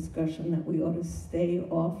big discussion that we ought to stay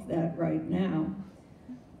off that right now.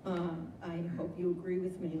 I hope you agree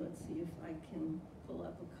with me. Let's see if I can pull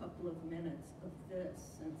up a couple of minutes of this,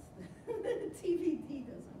 since the TVD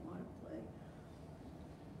doesn't want to play.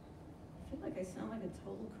 I feel like I sound like a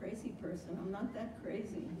total crazy person. I'm not that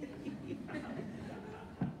crazy.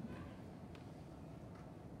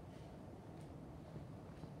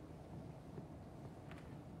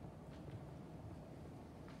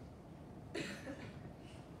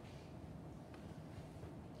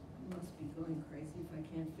 Must be going crazy if I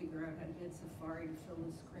can't figure out how to get Safari to fill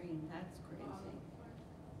the screen. That's crazy.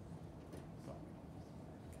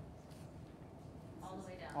 All the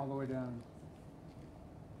way down. All the way down.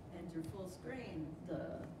 Enter full screen,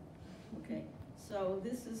 okay. So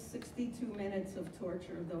this is 62 minutes of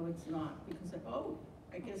torture, though it's not, because,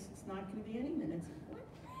 I guess it's not gonna be any minutes. What?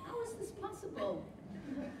 How is this possible?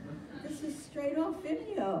 This is straight off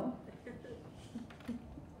video.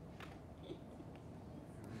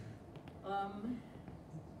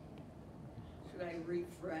 Should I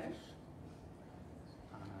refresh?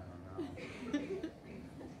 I don't know.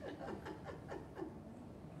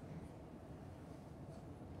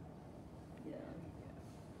 Yeah.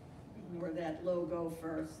 Ignore that logo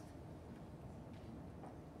first.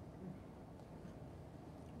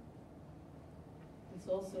 It's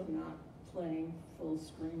also not playing full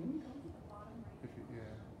screen,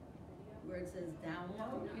 where it says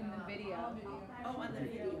download. In the video. Oh, on the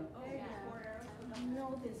video. Oh, Yeah. I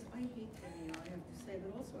know this, I hate video, I have to say,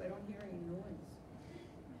 but also I don't hear any noise.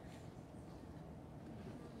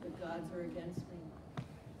 The gods are against me.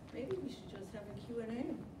 Maybe we should just have a Q&A.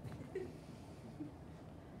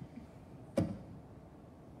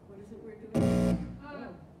 What is it we're doing? Oh,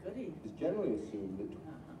 goody. It's generally assumed that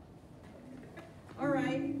All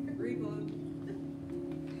right, reboot.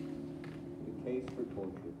 the case for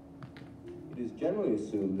torture. It is generally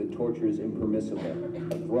assumed that torture is impermissible,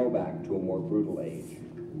 a throwback to a more brutal age.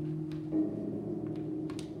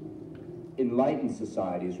 Enlightened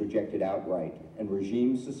societies reject it outright, and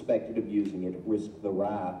regimes suspected of using it risk the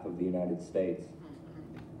wrath of the United States.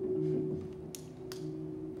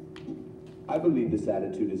 I believe this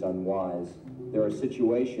attitude is unwise. There are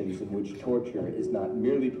situations in which torture is not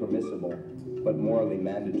merely permissible, but morally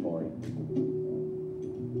mandatory.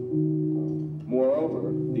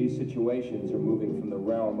 Moreover, these situations are moving from the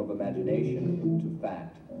realm of imagination to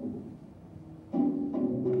fact.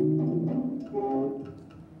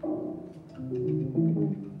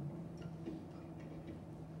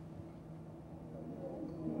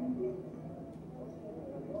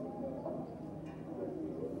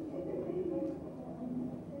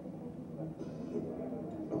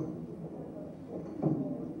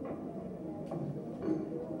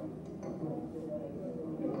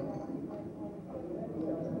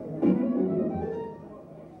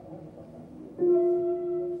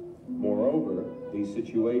 Moreover, these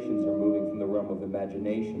situations are moving from the realm of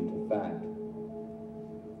imagination to fact.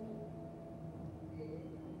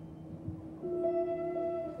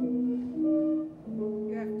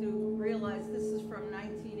 You have to realize this is from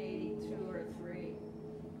 1982 or 3.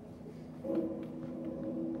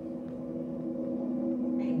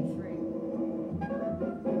 83.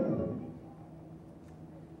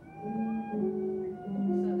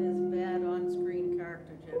 So there's bad on-screen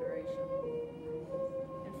character generation.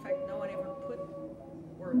 In fact, no one ever put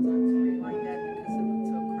words on screen like that because it looked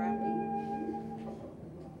so crappy.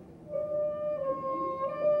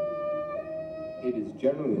 It is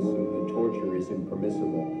generally assumed that torture is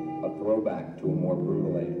impermissible, a throwback to a more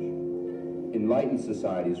brutal age. Enlightened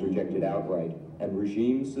societies reject it outright, and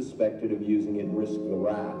regimes suspected of using it risk the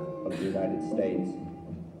wrath of the United States.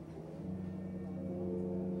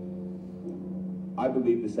 I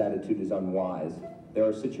believe this attitude is unwise. There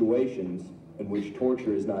are situations in which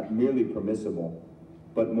torture is not merely permissible,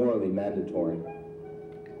 but morally mandatory.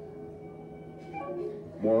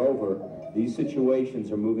 Moreover, these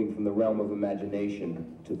situations are moving from the realm of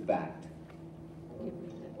imagination to fact. Give me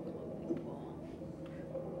that clothing ball.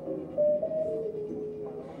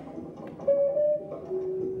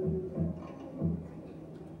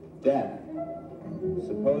 Death.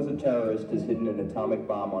 Suppose a terrorist has hidden an atomic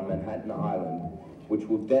bomb on Manhattan Island, which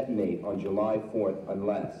will detonate on July 4th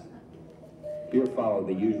unless. Here follow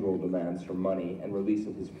the usual demands for money and release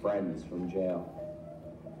of his friends from jail.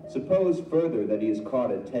 Suppose further that he is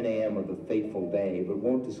caught at 10 a.m. of the fateful day, but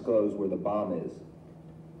won't disclose where the bomb is.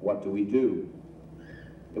 What do?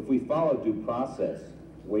 If we follow due process,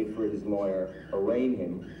 wait for his lawyer, arraign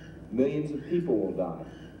him, millions of people will die.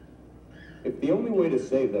 If the only way to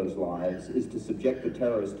save those lives is to subject the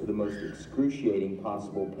terrorist to the most excruciating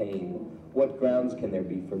possible pain, what grounds can there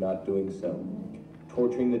be for not doing so?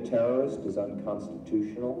 Torturing the terrorist is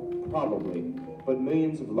unconstitutional? Probably, but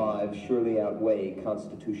millions of lives surely outweigh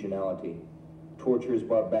constitutionality. Torture is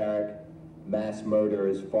barbaric, mass murder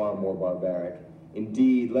is far more barbaric.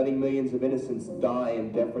 Indeed, letting millions of innocents die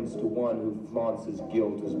in deference to one who flaunts his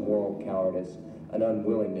guilt is moral cowardice, an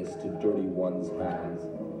unwillingness to dirty one's hands.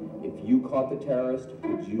 If you caught the terrorist,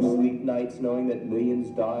 would you sleep nights knowing that millions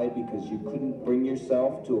died because you couldn't bring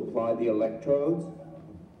yourself to apply the electrodes?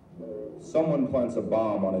 Someone plants a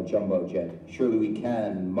bomb on a jumbo jet. Surely we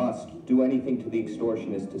can, must, do anything to the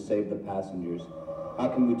extortionist to save the passengers. How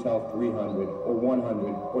can we tell 300 or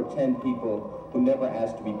 100 or 10 people who never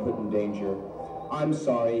asked to be put in danger, I'm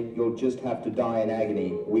sorry, you'll just have to die in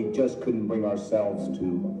agony. We just couldn't bring ourselves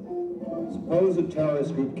to. Suppose a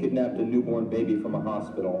terrorist group kidnapped a newborn baby from a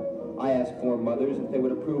hospital. I asked foreign mothers if they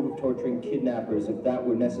would approve of torturing kidnappers if that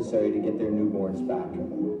were necessary to get their newborns back.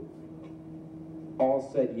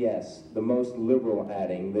 All said yes, the most liberal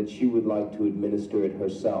adding that she would like to administer it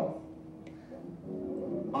herself.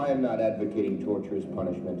 I am not advocating torture as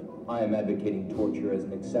punishment. I am advocating torture as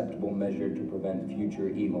an acceptable measure to prevent future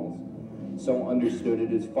evils. So understood,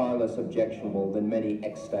 it is far less objectionable than many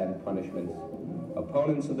extant punishments.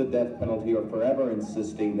 Opponents of the death penalty are forever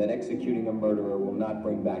insisting that executing a murderer will not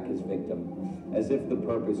bring back his victim, as if the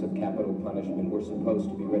purpose of capital punishment were supposed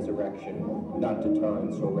to be resurrection, not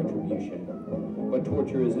deterrence or retribution. But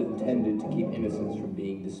torture is intended to keep innocents from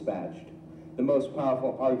being dispatched. The most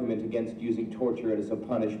powerful argument against using torture as a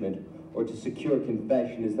punishment or to secure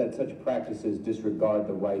confession is that such practices disregard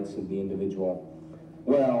the rights of the individual.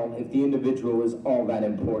 Well, if the individual is all that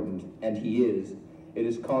important, and he is, it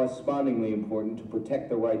is correspondingly important to protect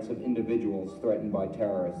the rights of individuals threatened by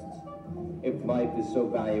terrorists. If life is so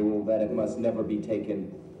valuable that it must never be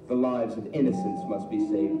taken, the lives of innocents must be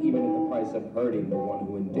saved, even at the price of hurting the one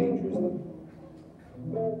who endangers them.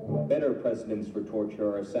 Better precedents for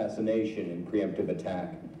torture are assassination and preemptive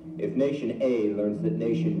attack. If Nation A learns that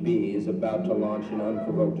Nation B is about to launch an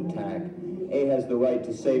unprovoked attack, A has the right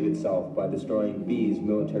to save itself by destroying B's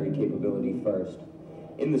military capability first.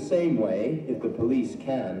 In the same way, if the police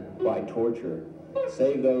can, by torture,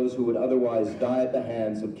 save those who would otherwise die at the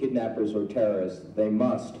hands of kidnappers or terrorists, they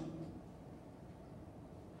must.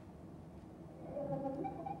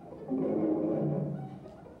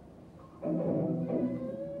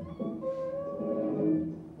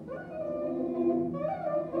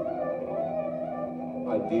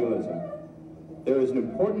 Idealism. There is an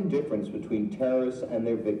important difference between terrorists and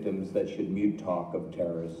their victims that should mute talk of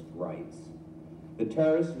terrorist rights. The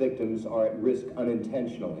terrorist victims are at risk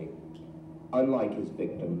unintentionally. Unlike his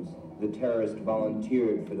victims, the terrorist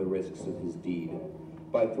volunteered for the risks of his deed.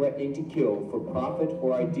 By threatening to kill for profit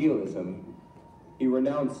or idealism, he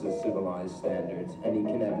renounces civilized standards, and he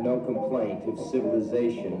can have no complaint if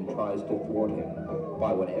civilization tries to thwart him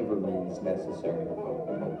by whatever means necessary.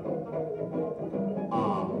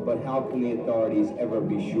 But how can the authorities ever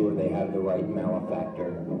be sure they have the right malefactor?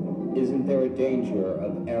 Isn't there a danger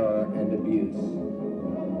of error and abuse?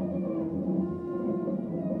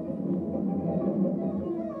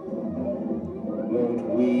 Won't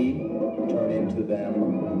we turn into them?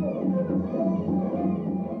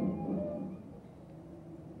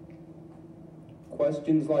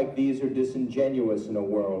 Questions like these are disingenuous in a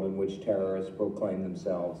world in which terrorists proclaim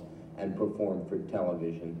themselves and perform for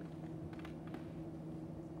television.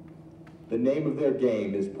 The name of their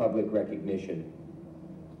game is public recognition.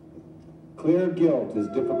 Clear guilt is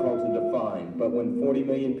difficult to define, but when 40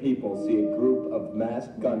 million people see a group of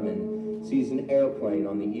masked gunmen seize an airplane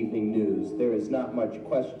on the evening news, there is not much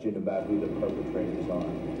question about who the perpetrators are.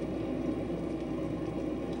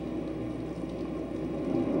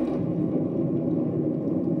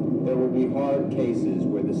 There will be hard cases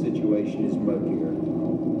where the situation is murkier.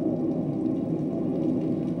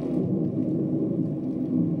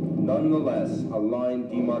 Nonetheless, a line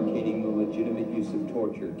demarcating the legitimate use of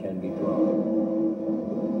torture can be drawn.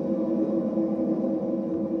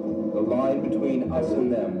 The line between us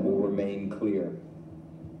and them will remain clear.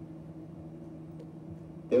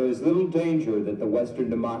 There is little danger that the Western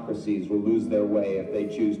democracies will lose their way if they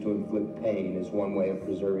choose to inflict pain as one way of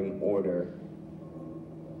preserving order.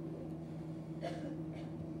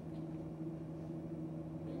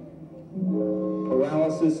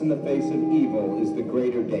 Paralysis in the face of evil is the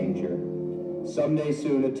greater danger. Someday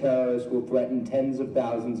soon a terrorist will threaten tens of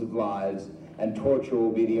thousands of lives, and torture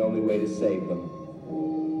will be the only way to save them.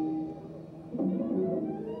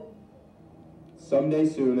 Someday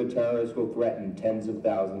soon a terrorist will threaten tens of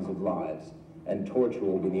thousands of lives, and torture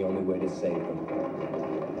will be the only way to save them.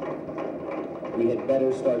 We had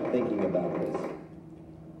better start thinking about this.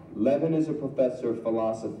 Levin is a professor of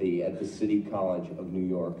philosophy at the City College of New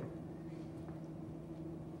York.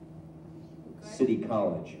 City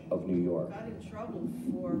College of New York. Got in trouble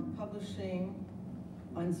for publishing,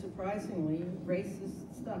 unsurprisingly,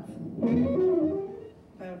 racist stuff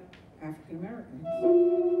about African Americans.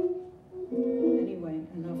 Anyway,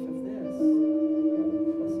 enough of this.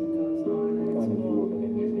 Plus it goes on and it's Point of view all. of an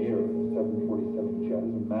engineer, the 747 jet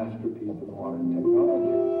is a masterpiece of modern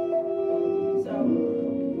technology. So,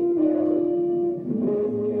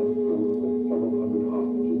 Several hundred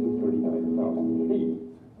hostages at 39,000 feet.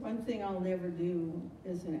 one thing I'll never do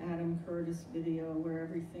is an Adam Curtis video where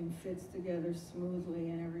everything fits together smoothly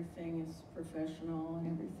and everything is professional and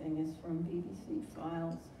everything is from BBC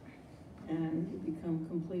files, and you become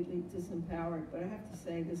completely disempowered. But I have to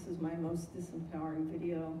say, this is my most disempowering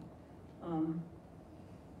video.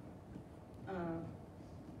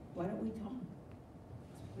 Why don't we talk?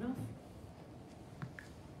 Enough.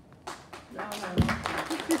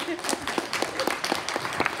 No.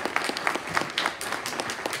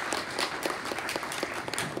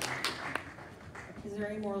 Is there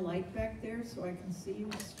any more light back there so I can see you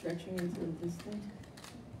stretching into the distance?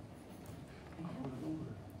 I have one.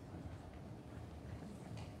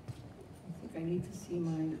 I think I need to see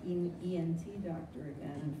my ENT doctor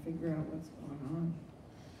again and figure out what's going on.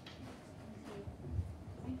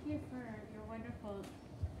 Thank you for your wonderful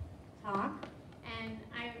talk, and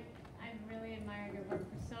I've really admired your work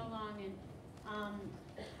for so long, and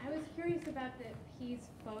I was curious about the piece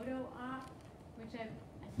photo op, which I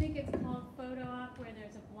think it's called photo op, where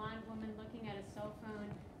there's a blonde woman looking at a cell phone,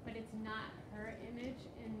 but it's not her image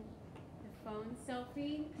in the phone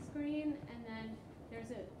selfie screen, and then there's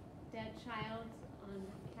a dead child on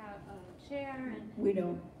a chair, and We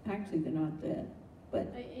don't, actually they're not dead,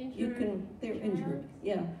 but an you injured can, they're child. injured,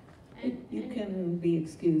 yeah. And, You and can be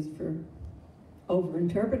excused for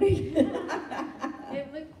over-interpreting.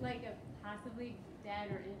 it looked like a possibly dead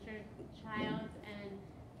or injured child, and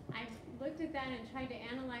I looked at that and tried to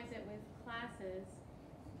analyze it with classes.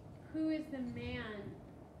 Who is the man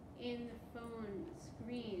in the phone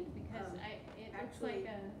screen? Because it looks like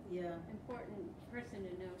a Yeah. important person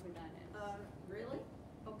to know who that is. Really?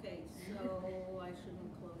 Okay, so I shouldn't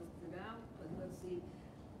have closed it out, but let's see.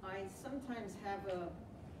 I sometimes have a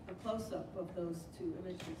close-up of those two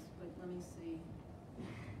images, but let me see.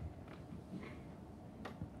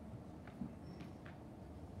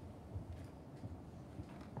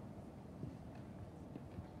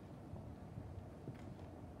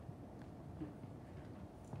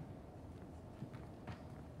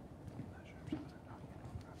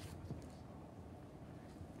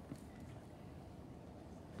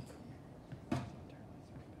 Let's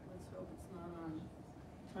hope it's not on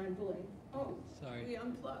time delay. Oh, Sorry. we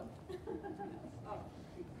unplugged. Oh,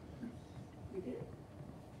 we did?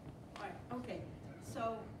 All right, okay.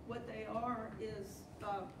 So what they are is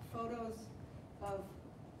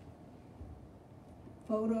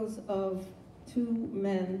photos of two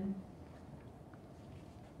men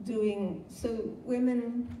doing, so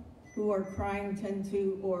women who are crying tend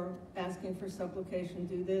to, or asking for supplication,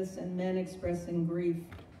 do this, and men expressing grief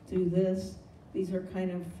do this. These are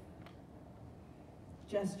kind of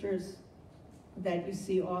gestures that you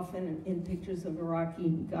see often in pictures of Iraqi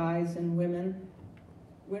guys and women.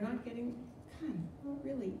 We're not getting, God,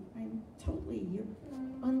 really, I'm totally, you're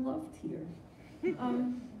unloved here.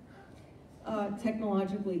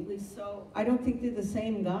 Technologically, at least. So I don't think they're the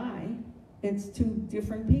same guy. It's two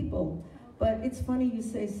different people. But it's funny you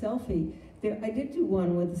say selfie. I did do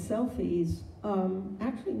one with selfies.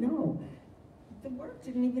 Actually, no. The work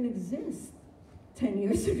didn't even exist 10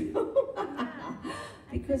 years ago.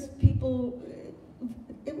 Because people,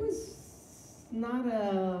 it was not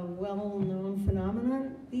a well-known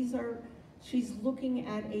phenomenon. She's looking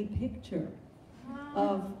at a picture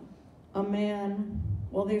of a man.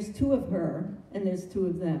 Well, there's two of her and there's two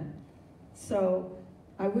of them. So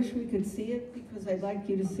I wish we could see it because I'd like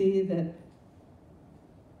you to see that,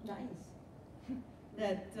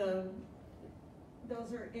 that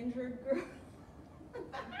those are injured girls.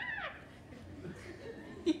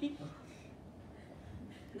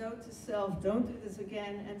 Note to self, don't do this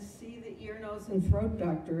again, and see the ear, nose, and throat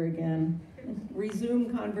doctor again. Resume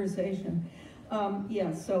conversation.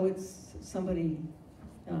 Yeah, so it's somebody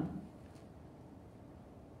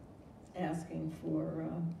asking for,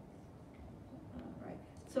 right.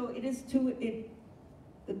 So it is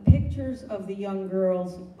the pictures of the young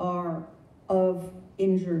girls are of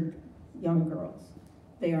injured young girls.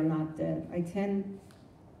 They are not dead.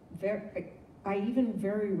 I even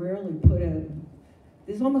very rarely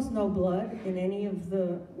there's almost no blood in any of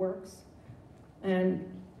the works. And,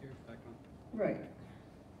 Here's second. right,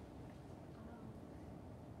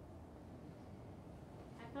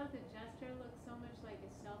 I thought the gesture looked so much like a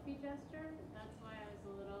selfie gesture. That's why I was a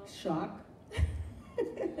little. shock.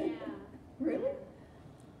 Yeah. Really?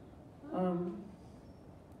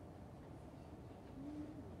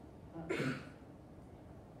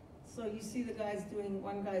 So you see the guys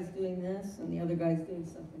one guy's doing this and the other guy's doing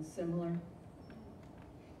something similar.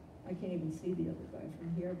 I can't even see the other guy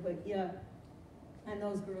from here, but yeah. And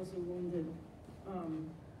those girls are wounded. I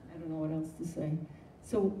don't know what else to say.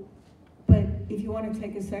 So, but if you want to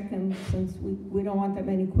take a second, since we don't want that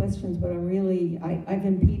many questions, but I've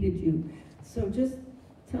impeded you. So just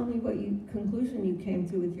tell me what conclusion you came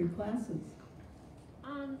to with your classes.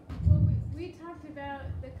 Well, we talked about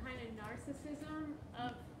the kind of narcissism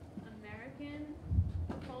of American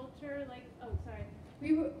culture.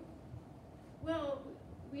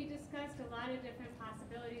 We discussed a lot of different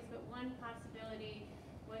possibilities, but one possibility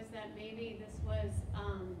was that maybe this was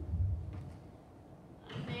a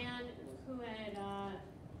man who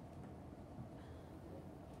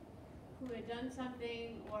had done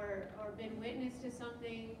something or been witness to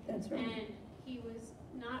something. That's right. And he was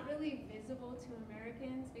not really visible to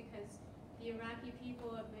Americans because the Iraqi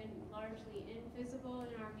people have been largely invisible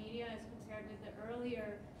in our media as compared to the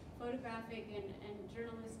earlier photographic and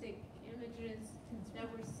journalistic images that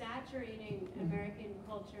were saturating American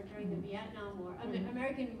culture during the Vietnam War.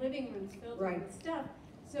 American living rooms filled with stuff.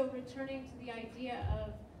 So returning to the idea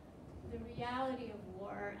of the reality of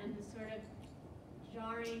war and the sort of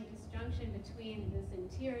jarring disjunction between this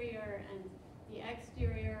interior and the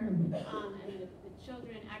exterior, and the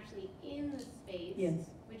children actually in the space, Yes.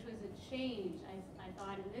 which was a change, I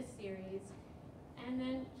thought, in this series. And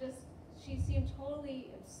then just, she seemed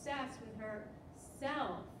totally obsessed with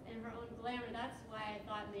herself and her own glamour. That's why I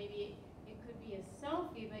thought maybe it could be a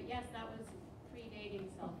selfie, but yes, that was predating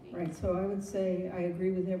selfie. Right, so I would say I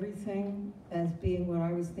agree with everything as being what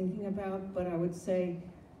I was thinking about, but I would say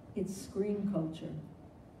it's screen culture.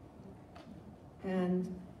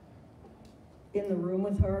 And in the room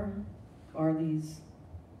with her are these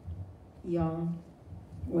young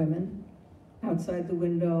women. Outside the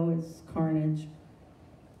window is carnage.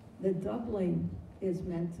 The doubling is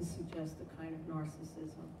meant to suggest a kind of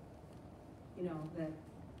narcissism. You know, that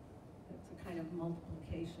it's a kind of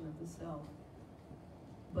multiplication of the self.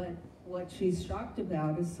 But what she's shocked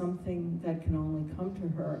about is something that can only come to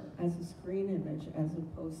her as a screen image as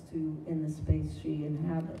opposed to in the space she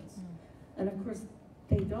inhabits. And of course,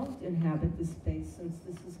 they don't inhabit the space since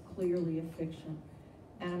this is clearly a fiction.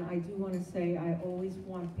 And I do want to say I always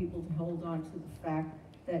want people to hold on to the fact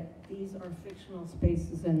that these are fictional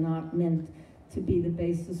spaces and not meant to be the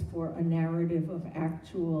basis for a narrative of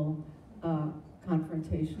actual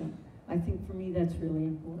confrontation. I think for me that's really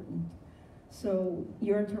important. So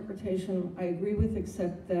your interpretation I agree with,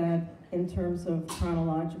 except that in terms of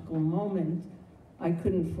chronological moment, I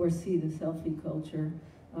couldn't foresee the selfie culture,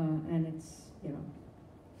 and it's, you know,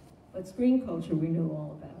 but screen culture we knew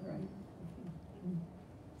all about, right?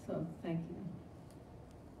 So thank you.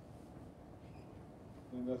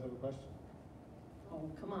 Anybody else have a question? Oh,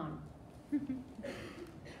 come on.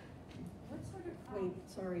 What sort of, Wait,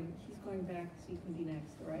 sorry, he's going back so you can be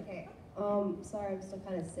next, all right? okay, sorry, I'm still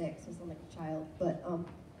kind of sick, so I sound like a child, but,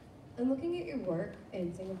 I'm looking at your work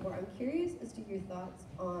in Singapore. I'm curious as to your thoughts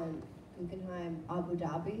on Guggenheim Abu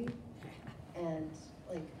Dhabi and,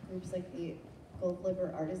 like, groups like the Gold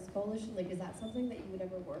Liver Artists Coalition. Like, is that something that you would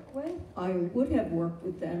ever work with? I would have worked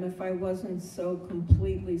with them if I wasn't so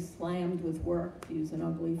completely slammed with work, to use an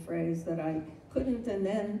ugly phrase, that I couldn't. And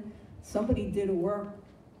then somebody did a work,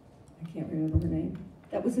 I can't remember her name,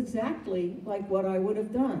 that was exactly like what I would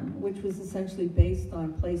have done, which was essentially based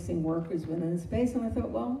on placing workers within a space. And I thought,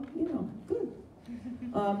 well, you know, good.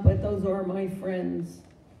 But those are my friends.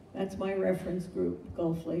 That's my reference group,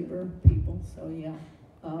 Gulf labor people, so yeah.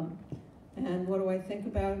 And what do I think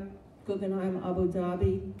about Guggenheim Abu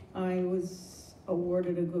Dhabi? I was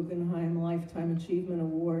awarded a Guggenheim Lifetime Achievement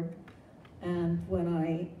Award, and when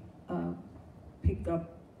I picked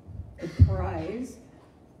up the prize,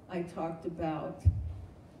 I talked about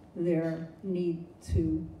their need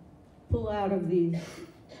to pull out of these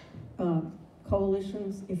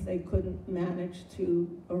coalitions if they couldn't manage to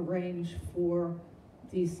arrange for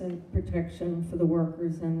decent protection for the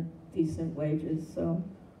workers and decent wages. So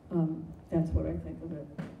that's what I think of it,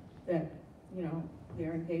 that, you know,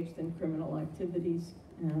 they're engaged in criminal activities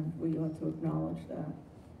and we ought to acknowledge that.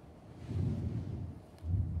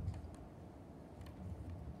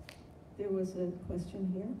 There was a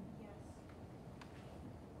question here. Yes.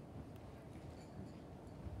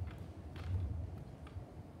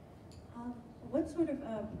 What sort of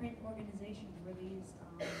print organizations were these,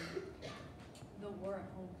 the war at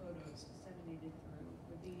home photos disseminated through?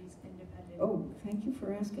 Were these independent? Oh, thank you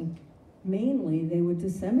for asking. Mainly, they were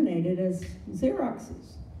disseminated as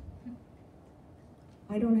Xeroxes.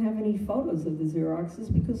 I don't have any photos of the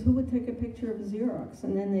Xeroxes because who would take a picture of a Xerox?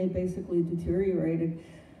 And then they basically deteriorated.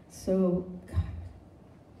 So, God.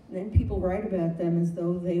 Then people write about them as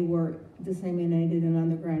though they were disseminated in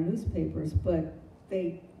underground newspapers, but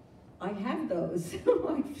I have those.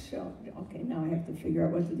 I've shown, okay, now I have to figure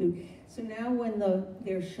out what to do. So now when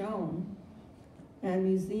they're shown, and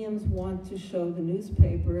museums want to show the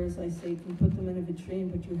newspapers, I say you can put them in a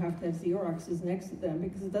vitrine, but you have to have Xeroxes next to them,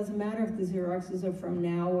 because it doesn't matter if the Xeroxes are from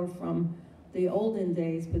now or from the olden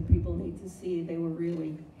days, but people need to see they were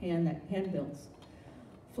really hand-built.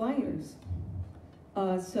 Flyers.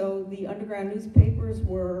 So the underground newspapers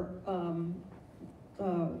were,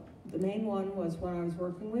 the main one was one I was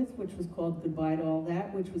working with, which was called Goodbye to All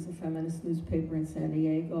That, which was a feminist newspaper in San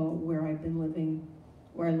Diego, where I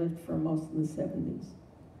lived for most of the 70s.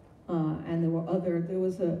 And there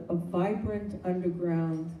was a vibrant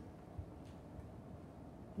underground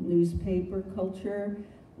newspaper culture,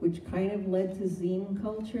 which kind of led to zine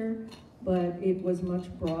culture, but it was much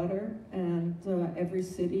broader, and every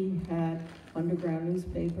city had underground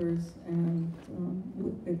newspapers, and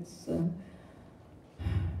it's a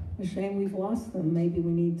shame we've lost them. Maybe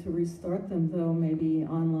we need to restart them, though maybe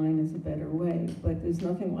online is a better way, but there's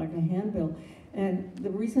nothing like a handbill. And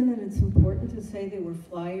the reason that it's important to say they were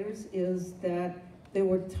flyers is that there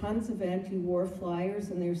were tons of anti-war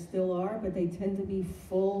flyers, and there still are, but they tend to be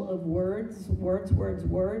full of words,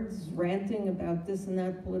 ranting about this and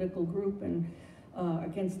that political group and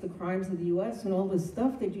against the crimes of the US and all this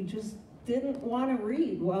stuff that you just didn't want to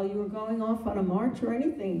read while you were going off on a march or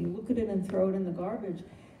anything. You look at it and throw it in the garbage.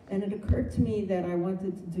 And it occurred to me that I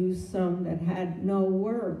wanted to do some that had no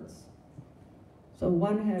words. So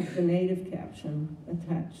one had the native caption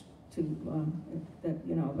attached to that,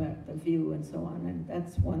 you know, about the view and so on, and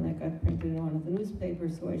that's one that got printed in one of the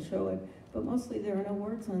newspapers, so I show it. But mostly there are no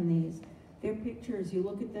words on these. They're pictures. You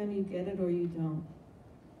look at them, you get it or you don't.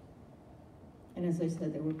 And as I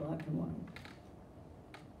said, they were black and white.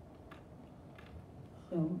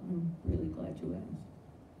 So I'm really glad you asked.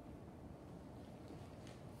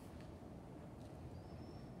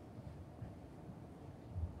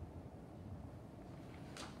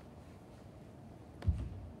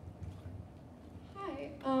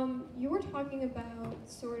 You were talking about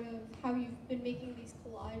sort of how you've been making these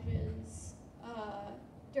collages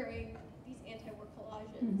during these anti-war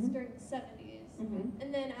collages during the 70s.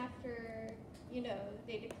 And then after, you know,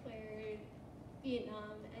 they declared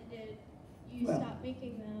Vietnam ended, you stopped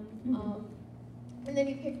making them. And then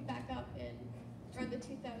you picked back up in around the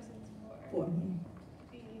 2000s for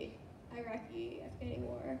the Iraqi-Afghani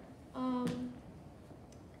war.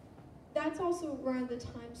 That's also around the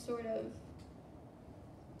time sort of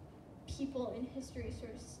people in history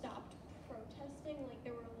sort of stopped protesting. Like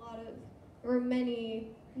there were many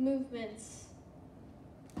movements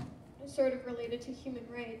sort of related to human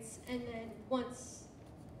rights, and then once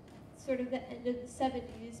sort of the end of the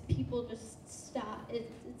 70s, people just stopped.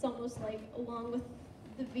 It's almost like along with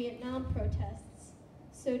the Vietnam protests,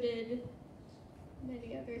 so did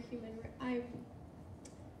many other human rights. I'm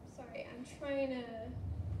sorry, I'm trying to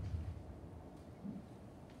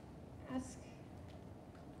ask.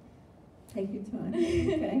 Take your time,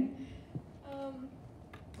 okay?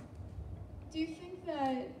 Do you think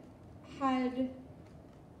that had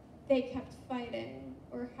they kept fighting,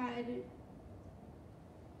 or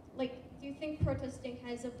do you think protesting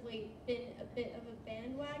has of late been a bit of a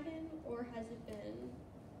bandwagon, or has it been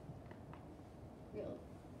real?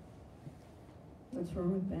 What's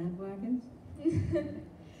wrong with bandwagons?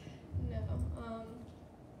 No.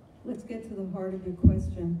 Let's get to the heart of your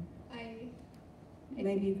question. I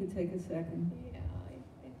Maybe you could take a second. Yeah, I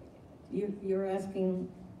think You're asking,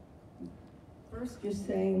 first you're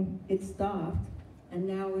saying it stopped, and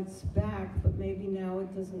now it's back, but maybe now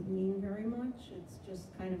it doesn't mean very much? It's just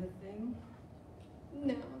kind of a thing?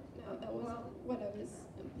 No, that wasn't what I was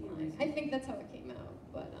implying. I think that's how it came out,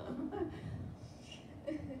 but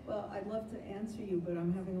Well, I'd love to answer you, but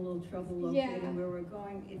I'm having a little trouble locating where we're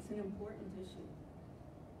going. It's an important issue.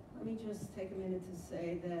 Let me just take a minute to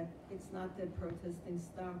say that it's not that protesting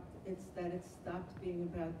stopped, it's that it stopped being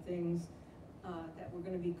about things that were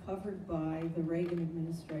going to be covered by the Reagan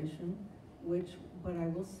administration, but I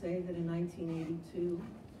will say that in 1982,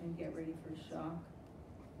 and get ready for a shock,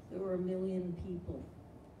 there were 1 million people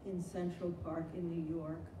in Central Park in New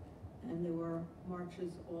York, and there were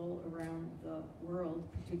marches all around the world,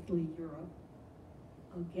 particularly Europe,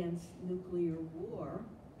 against nuclear war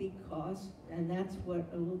because, and that's what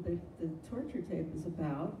a little bit the torture tape is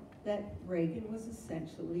about, that Reagan was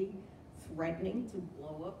essentially threatening to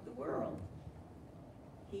blow up the world.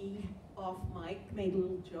 He, off mic, made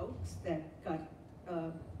little jokes that got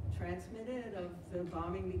transmitted of the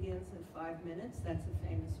bombing begins in 5 minutes. That's a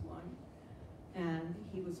famous one. And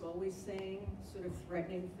he was always saying sort of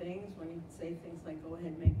threatening things when he'd say things like, go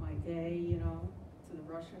ahead, make my day, you know, to the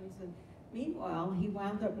Russians. And meanwhile, he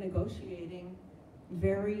wound up negotiating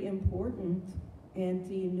very important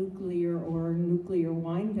anti-nuclear or nuclear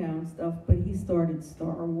wind down stuff, but he started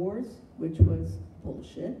Star Wars, which was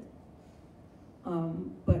bullshit,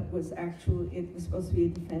 but was actually, it was supposed to be a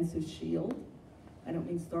defensive shield. I don't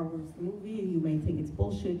mean Star Wars the movie, you may think it's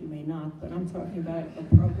bullshit, you may not, but I'm talking about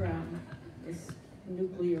a program, this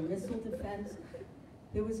nuclear missile defense.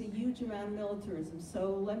 There was a huge amount of militarism,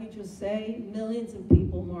 so let me just say, millions of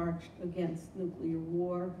people marched against nuclear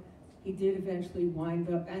war. He did eventually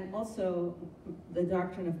wind up, and also the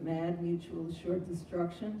doctrine of MAD, mutual assured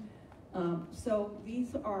destruction. So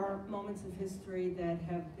these are moments of history that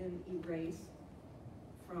have been erased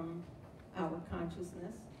from our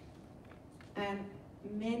consciousness. And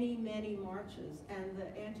many, many marches. And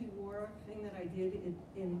the anti-war thing that I did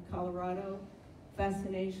in Colorado,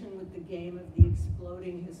 fascination with the game of the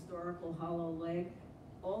exploding historical hollow leg.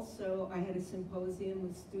 Also, I had a symposium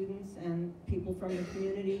with students and people from the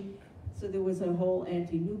community. So there was a whole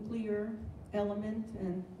anti-nuclear element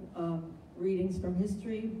and readings from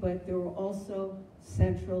history, but there were also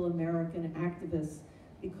Central American activists,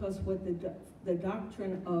 because what the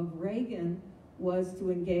doctrine of Reagan was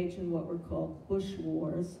to engage in what were called Bush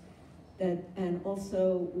wars, and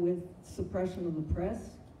also with suppression of the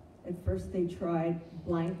press. At first they tried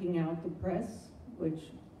blanking out the press,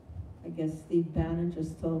 which I guess Steve Bannon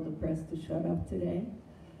just told the press to shut up today.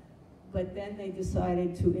 But then they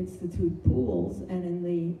decided to institute pools, and in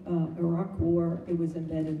the Iraq War, it was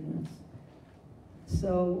embeddedness.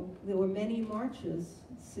 So there were many marches,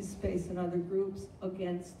 CISPACE and other groups,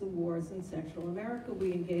 against the wars in Central America.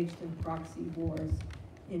 We engaged in proxy wars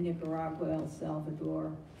in Nicaragua, El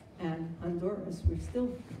Salvador, and Honduras. We're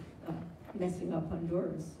still messing up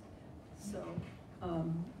Honduras. So,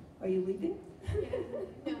 are you leaving?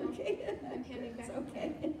 Yeah, no, Okay. I'm handing back. It's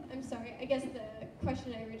okay. I'm sorry, I guess the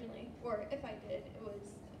question I originally, or if I did, it was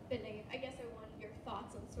a bit negative. I guess I wanted your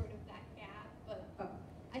thoughts on sort of that gap, but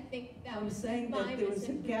I think that I'm was saying my that there was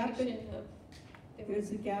a gap in, misinterpretation of.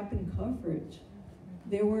 there's a gap in coverage.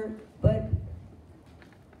 There were, but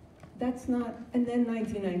that's not, and then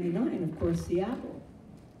 1999, of course, Seattle,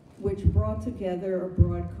 which brought together a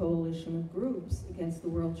broad coalition of groups against the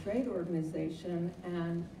World Trade Organization,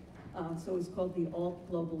 and so it's called the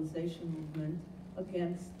alt-globalization movement,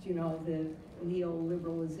 against, you know, the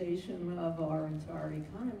neoliberalization of our entire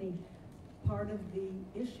economy. Part of the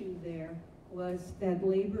issue there was that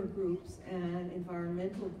labor groups and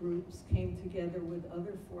environmental groups came together with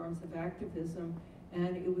other forms of activism,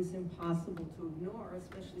 and it was impossible to ignore,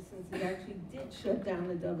 especially since it actually did shut down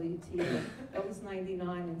the WTO. That was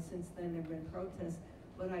 99, and since then there have been protests.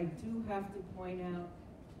 But I do have to point out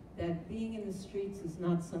that being in the streets is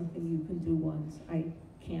not something you can do once. I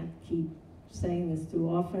can't keep saying this too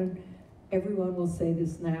often. Everyone will say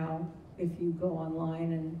this now. If you go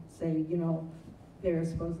online and say, you know, there are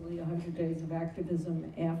supposedly 100 days of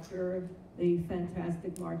activism after the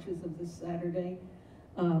fantastic marches of this Saturday,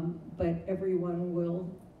 but everyone will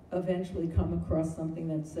eventually come across something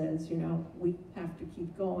that says, you know, we have to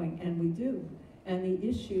keep going, and we do. And the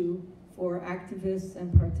issue for activists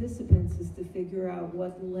and participants is to figure out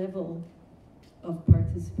what level of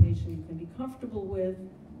participation you can be comfortable with,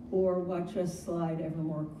 or watch us slide ever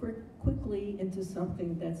more quickly into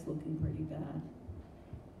something that's looking pretty bad.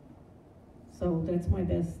 So that's my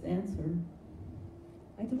best answer.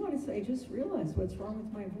 I do want to say, I just realized what's wrong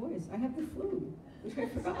with my voice. I have the flu, which I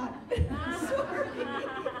forgot. Sorry.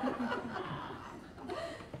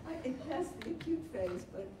 It passed the acute phase,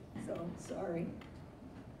 but so sorry.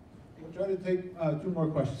 We'll try to take 2 more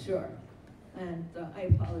questions. Sure. And I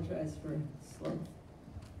apologize for slow.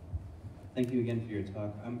 Thank you again for your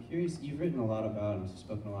talk. I'm curious, you've written a lot about and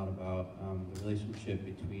spoken a lot about the relationship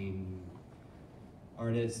between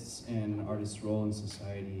artists and artists' role in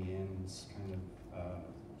society and kind of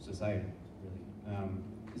society, really.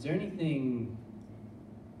 Is there anything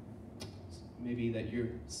maybe that you're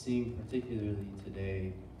seeing particularly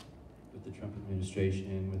today with the Trump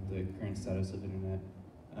administration, with the current status of internet,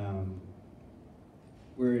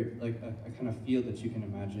 where like a kind of field that you can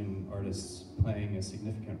imagine artists playing a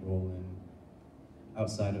significant role in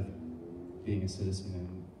outside of being a citizen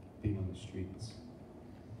and being on the streets?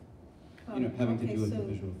 having to Okay, do with the so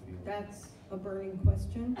visual field. That's a burning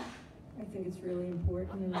question. I think it's really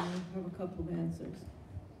important, and I have a couple of answers.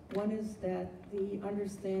 One is that the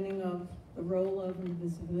understanding of the role of and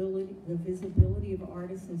the visibility of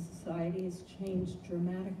artists in society has changed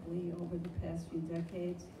dramatically over the past few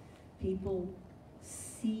decades. People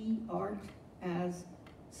see art as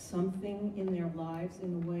something in their lives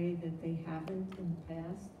in a way that they haven't in the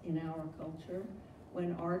past in our culture.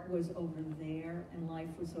 When art was over there and life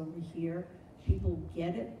was over here, people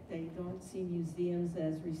get it. They don't see museums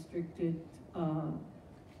as restricted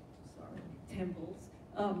temples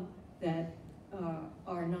that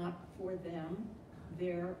are not for them.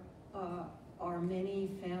 There are many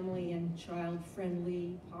family and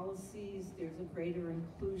child-friendly policies. There's a greater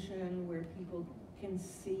inclusion where people can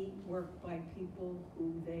see work by people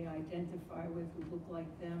who they identify with, who look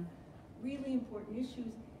like them. Really important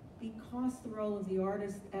issues, because the role of the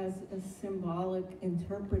artist as a symbolic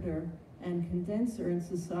interpreter and condenser in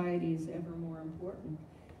society is ever more important.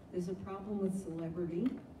 There's a problem with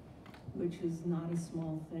celebrity, which is not a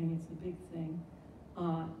small thing, it's a big thing.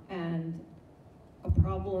 And a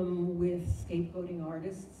problem with scapegoating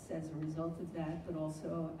artists as a result of that, but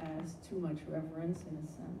also as too much reverence in a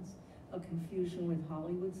sense. A confusion with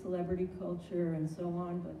Hollywood celebrity culture and so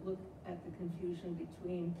on, but look at the confusion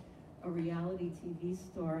between a reality TV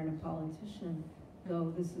star and a politician,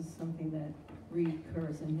 though this is something that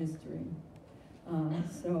recurs in history.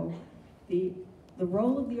 So the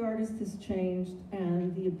role of the artist has changed,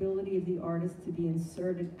 and the ability of the artist to be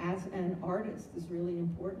inserted as an artist is really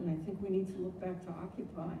important. I think we need to look back to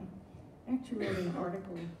Occupy. I actually wrote an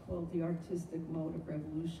article called The Artistic Mode of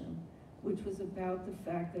Revolution, which was about the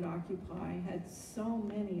fact that Occupy had so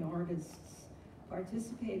many artists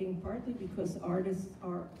participating, partly because artists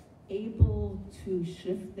are able to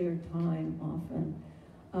shift their time often.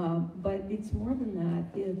 But it's more than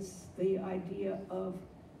that. It's the idea of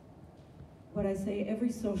what I say,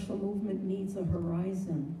 every social movement needs a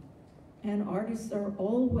horizon. And artists are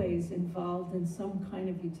always involved in some kind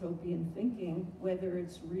of utopian thinking, whether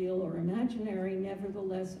it's real or imaginary.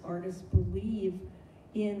 Nevertheless, artists believe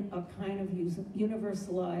in a kind of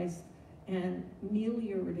universalized and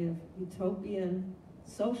ameliorative utopian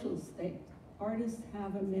social state. Artists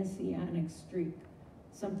have a messianic streak.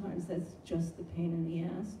 Sometimes that's just the pain in the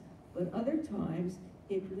ass, but other times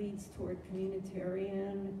it leads toward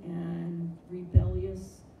communitarian and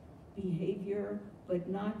rebellious behavior, but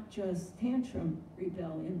not just tantrum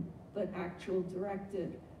rebellion, but actual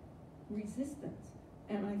directed resistance.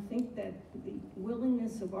 And I think that the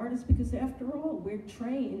willingness of artists, because after all, we're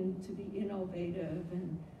trained to be innovative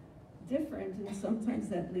and different, and sometimes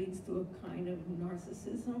that leads to a kind of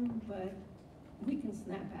narcissism, but we can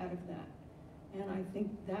snap out of that. And I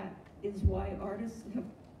think that is why artists have,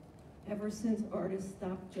 ever since artists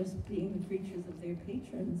stopped just being the creatures of their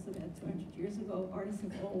patrons about 200 years ago, artists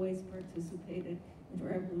have always participated in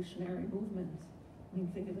revolutionary movements. I mean,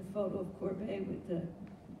 think of the photo of Courbet with the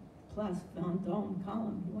Place Vendôme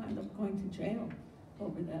column. He wound up going to jail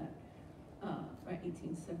over that, by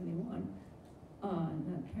 1871,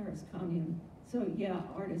 in the Paris Commune. So yeah,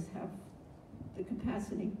 artists have the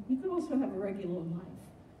capacity. You could also have a regular life,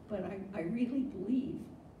 but I really believe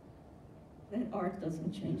that art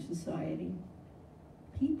doesn't change society.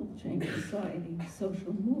 People change society,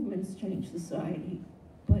 social movements change society,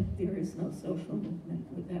 but there is no social movement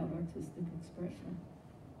without artistic expression.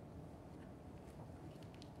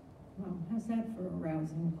 Well, how's that for a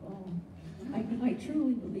rousing call? I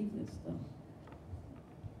truly believe this, though.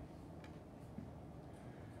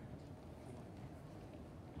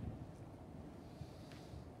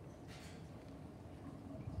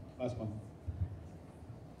 Last one.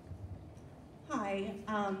 Hi,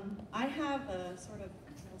 I have a sort of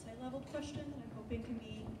multi-level question that I'm hoping can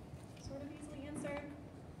be sort of easily answered.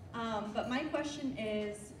 But my question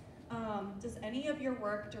is, does any of your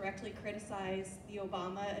work directly criticize the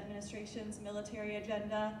Obama administration's military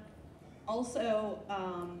agenda? Also,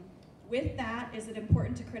 with that, is it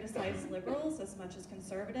important to criticize liberals as much as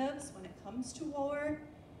conservatives when it comes to war?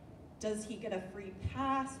 Does he get a free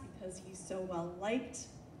pass because he's so well liked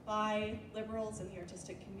by liberals in the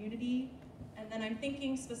artistic community? And then I'm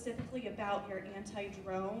thinking specifically about your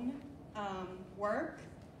anti-drone work.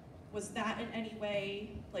 Was that in any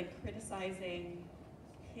way like criticizing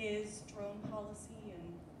his drone policy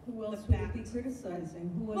and who else the would fact? it be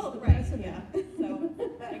criticizing? Who was the right, president? Yeah. So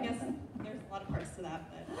I guess there's a lot of parts to that,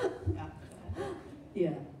 but yeah. Go ahead.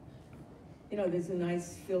 Yeah. You know, there's a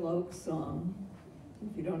nice Phil Oakes song.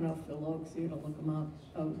 If you don't know Phil Oakes, you gotta look him up.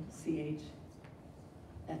 O-C-H-S.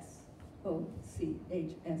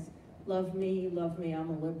 O-C-H-S. Love me, I'm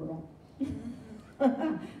a liberal.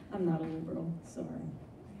 I'm I'm not a liberal, sorry.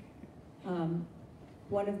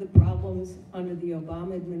 One of the problems under the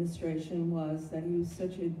Obama administration was that he was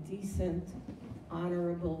such a decent,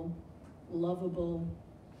 honorable, lovable,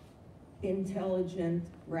 intelligent,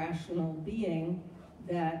 rational being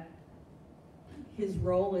that his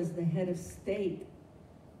role as the head of state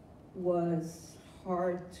was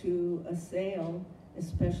hard to assail,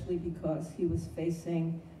 especially because he was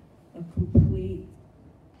facing a complete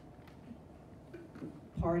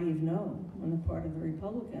party of no on the part of the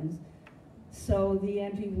Republicans. So the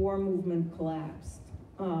anti-war movement collapsed.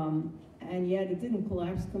 And yet it didn't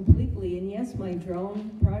collapse completely. And yes, my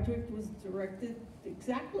drone project was directed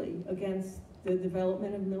exactly against the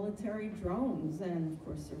development of military drones and of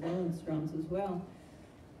course surveillance drones as well.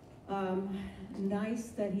 Nice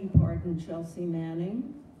that he pardoned Chelsea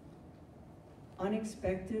Manning.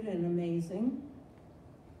 Unexpected and amazing.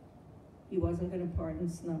 He wasn't going to pardon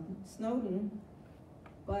Snowden,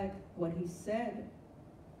 but what he said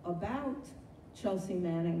about Chelsea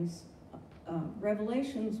Manning's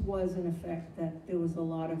revelations was in effect that there was a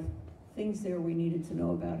lot of things there we needed to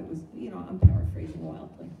know about. It was, you know, I'm paraphrasing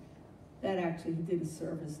wildly, that actually did a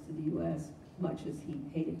service to the US, much as he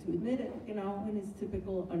hated to admit it, you know, in his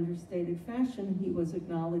typical understated fashion. He was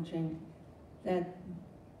acknowledging that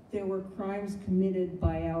there were crimes committed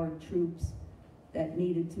by our troops that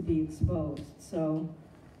needed to be exposed. So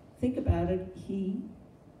think about it, he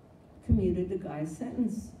commuted the guy's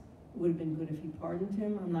sentence. Would have been good if he pardoned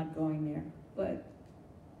him, I'm not going there. But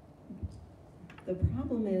the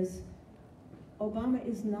problem is, Obama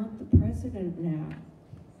is not the president now.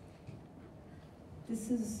 This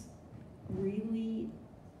is really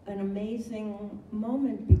an amazing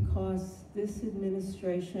moment because this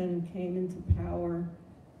administration came into power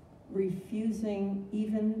refusing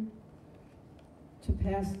even to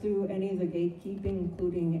pass through any of the gatekeeping,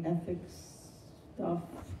 including ethics stuff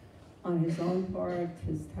on his own part,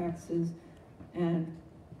 his taxes, and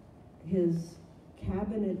his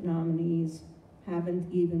cabinet nominees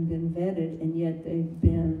haven't even been vetted, and yet they've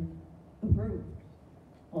been approved.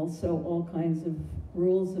 Also, all kinds of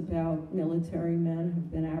rules about military men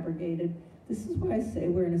have been abrogated. This is why I say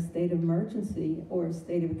we're in a state of emergency or a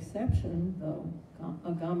state of exception, though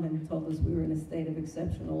Agamben told us we were in a state of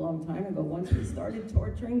exception a long time ago. Once we started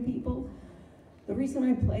torturing people, the reason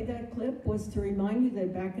I played that clip was to remind you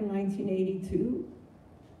that back in 1982,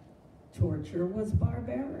 torture was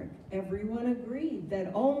barbaric. Everyone agreed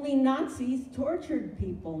that only Nazis tortured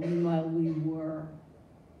people. Meanwhile, we were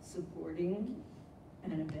supporting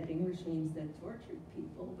and abetting regimes that tortured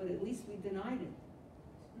people, but at least we denied it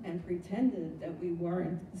and pretended that we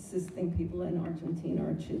weren't assisting people in Argentina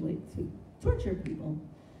or Chile to torture people,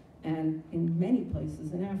 and in many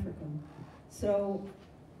places in Africa. So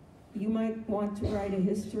you might want to write a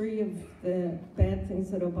history of the bad things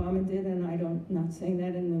that Obama did, and I'm not saying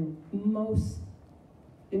that in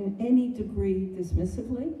any degree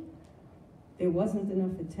dismissively. There wasn't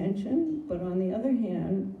enough attention, but on the other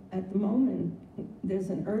hand, at the moment, there's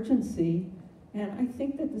an urgency, and I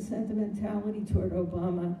think that the sentimentality toward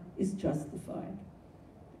Obama is justified.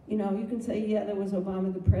 You know, you can say, yeah, there was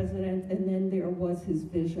Obama the president, and then there was his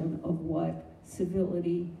vision of what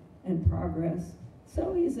civility and progress.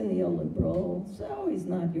 So he's a neoliberal, so he's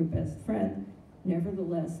not your best friend.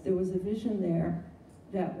 Nevertheless, there was a vision there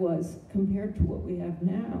that was, compared to what we have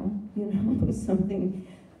now, you know, something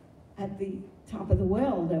at the top of the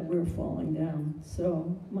well that we're falling down.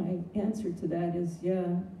 So my answer to that is, yeah,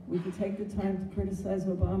 we could take the time to criticize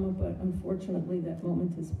Obama, but unfortunately that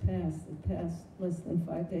moment has passed. It passed less than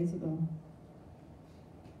 5 days ago.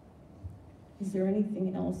 Is there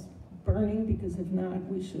anything else burning? Because if not,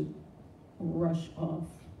 we should rush off,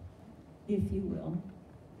 if you will,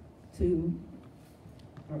 to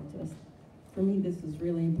protest. For me, this is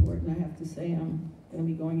really important. I have to say I'm going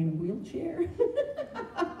to be going in a wheelchair.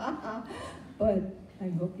 But I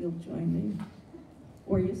hope you'll join me,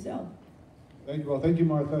 or yourself. Thank you. Well, thank you,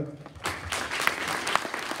 Martha.